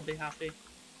myself, I'll be happy.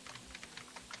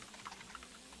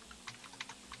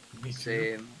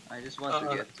 Same. I just want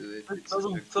to get to it. It It's such a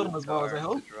doesn't turn good as well as car I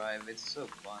hope. to drive. It's so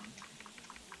fun.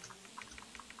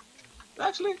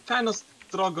 Actually, kind of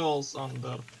struggles on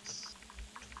dirt.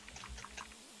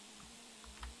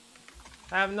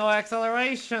 I have no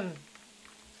acceleration.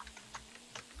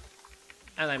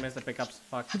 And I missed the pickups.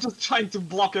 Fuck. I'm just trying to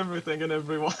block everything and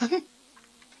everyone.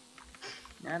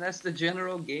 Yeah, that's the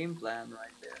general game plan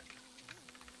right there.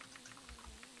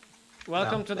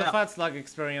 Welcome to the Yeah. Phat Slug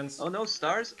experience. Oh, no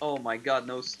stars? Oh my god,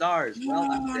 no stars. Well,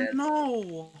 I'm dead.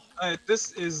 No!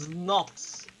 This is not.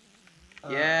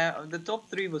 Yeah, the top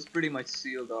 3 was pretty much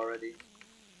sealed already.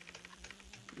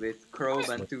 With Crow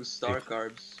and 2 star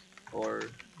carbs. Or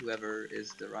whoever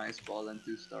is the rice ball and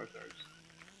 2 star carbs.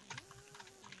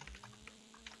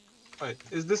 Wait,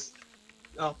 is this?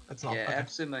 Oh, it's not. Yeah, Okay.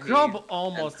 Epsim, Crob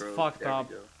almost Crow. fucked There we up.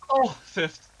 go. Oh,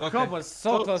 5th. Okay. Crob was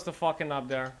so Oh. close to fucking up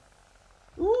there.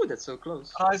 Ooh, that's so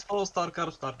close. Rice ball, star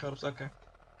carbs. Okay.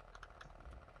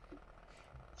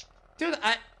 Dude,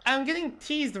 I'm getting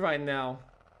teased right now.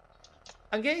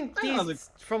 I'm getting Yeah,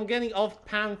 teased from getting off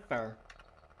Panther.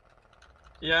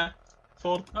 Yeah.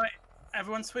 4th. Alright,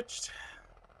 everyone switched.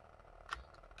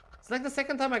 It's like the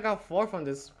second time I got 4 from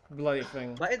this bloody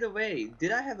thing. By the way,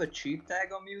 did I have a cheat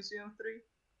tag on Museum 3?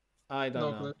 I don't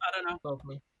No know. clue. I don't know. Not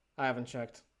me. I haven't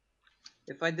checked.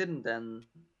 If I didn't, then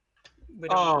We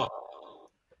don't Oh.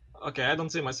 Okay, I don't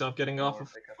see myself getting More off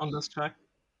of, pickups. on this track.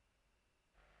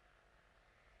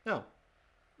 No.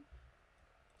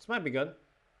 This might be good.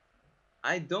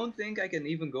 I don't think I can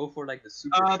even go for like the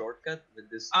super shortcut with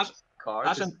this car.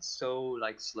 'Cause Ashen- it's so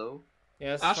like slow.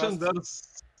 Yes, Ashen,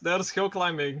 trust. there's hill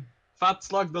climbing. Phat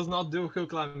Slug does not do hill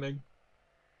climbing.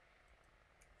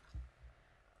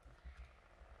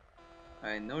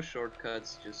 Alright, no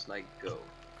shortcuts, just like go.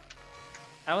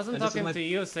 I wasn't And this is talking my- to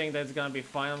you saying that it's gonna be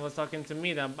fine. I was talking to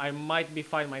me that I might be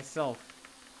fine myself.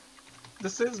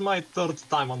 This is my 3rd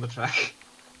time on the track.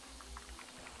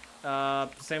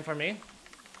 Same for me.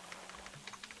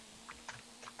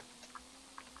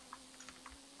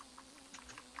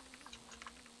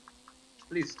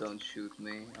 Please don't shoot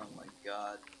me. Oh my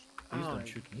god. Please Oh, don't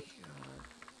shoot me.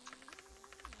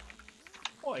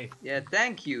 Oi. Yeah,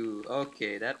 thank you.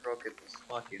 Okay, that rocket was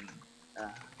fucking.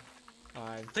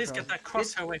 Please get that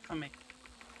crosshair away from me.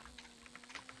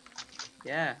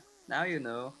 Yeah, now you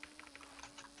know.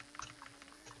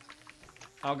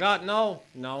 Oh god, no!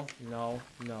 No, no,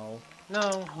 no,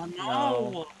 no, Oh no.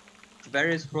 no!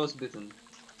 Various frostbitten.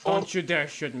 Don't you dare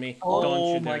shoot me. Oh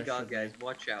Don't you my dare god, shoot me. guys,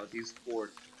 watch out. He's 4th.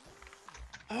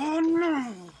 Oh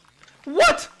no!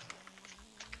 What?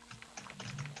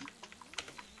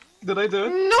 Did I do it?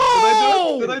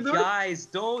 No! Did I do it? Guys,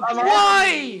 don't.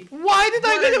 Why? Why did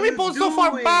I What get a are you report so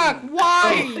far doing? back?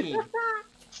 Why?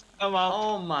 I'm out.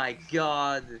 Oh my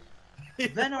god.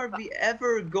 When are we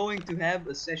ever going to have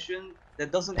a session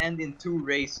that doesn't end in 2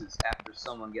 races after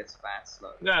someone gets Phat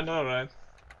Slug? Yeah, no, right.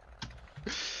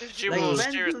 Did you Like, all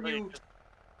when seriously? will you...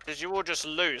 Did you all just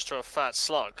lose to a Phat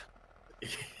Slug?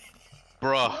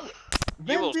 Bruh. You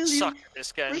When will will suck you at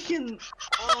this game. freaking...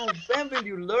 Oh, when will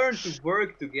you learn to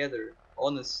work together?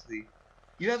 Honestly.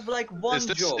 You have like one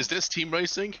job. Is this team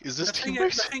racing? Is this The team thing,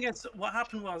 racing? the thing is, what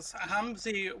happened was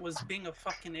Hamzy was being a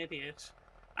fucking idiot.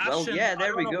 Well, Ashen, yeah, I there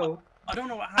don't we know go. what- I don't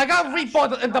know what I happened. got to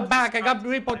report Ashen. in the I was back. I got just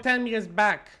report 10 meters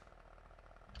back.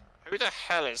 Who the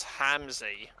hell is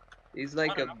Hamzy? He's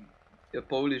like I don't a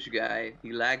Polish guy.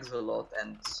 He lags a lot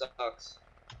and sucks.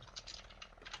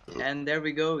 And there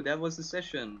we go. That was the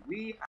session. We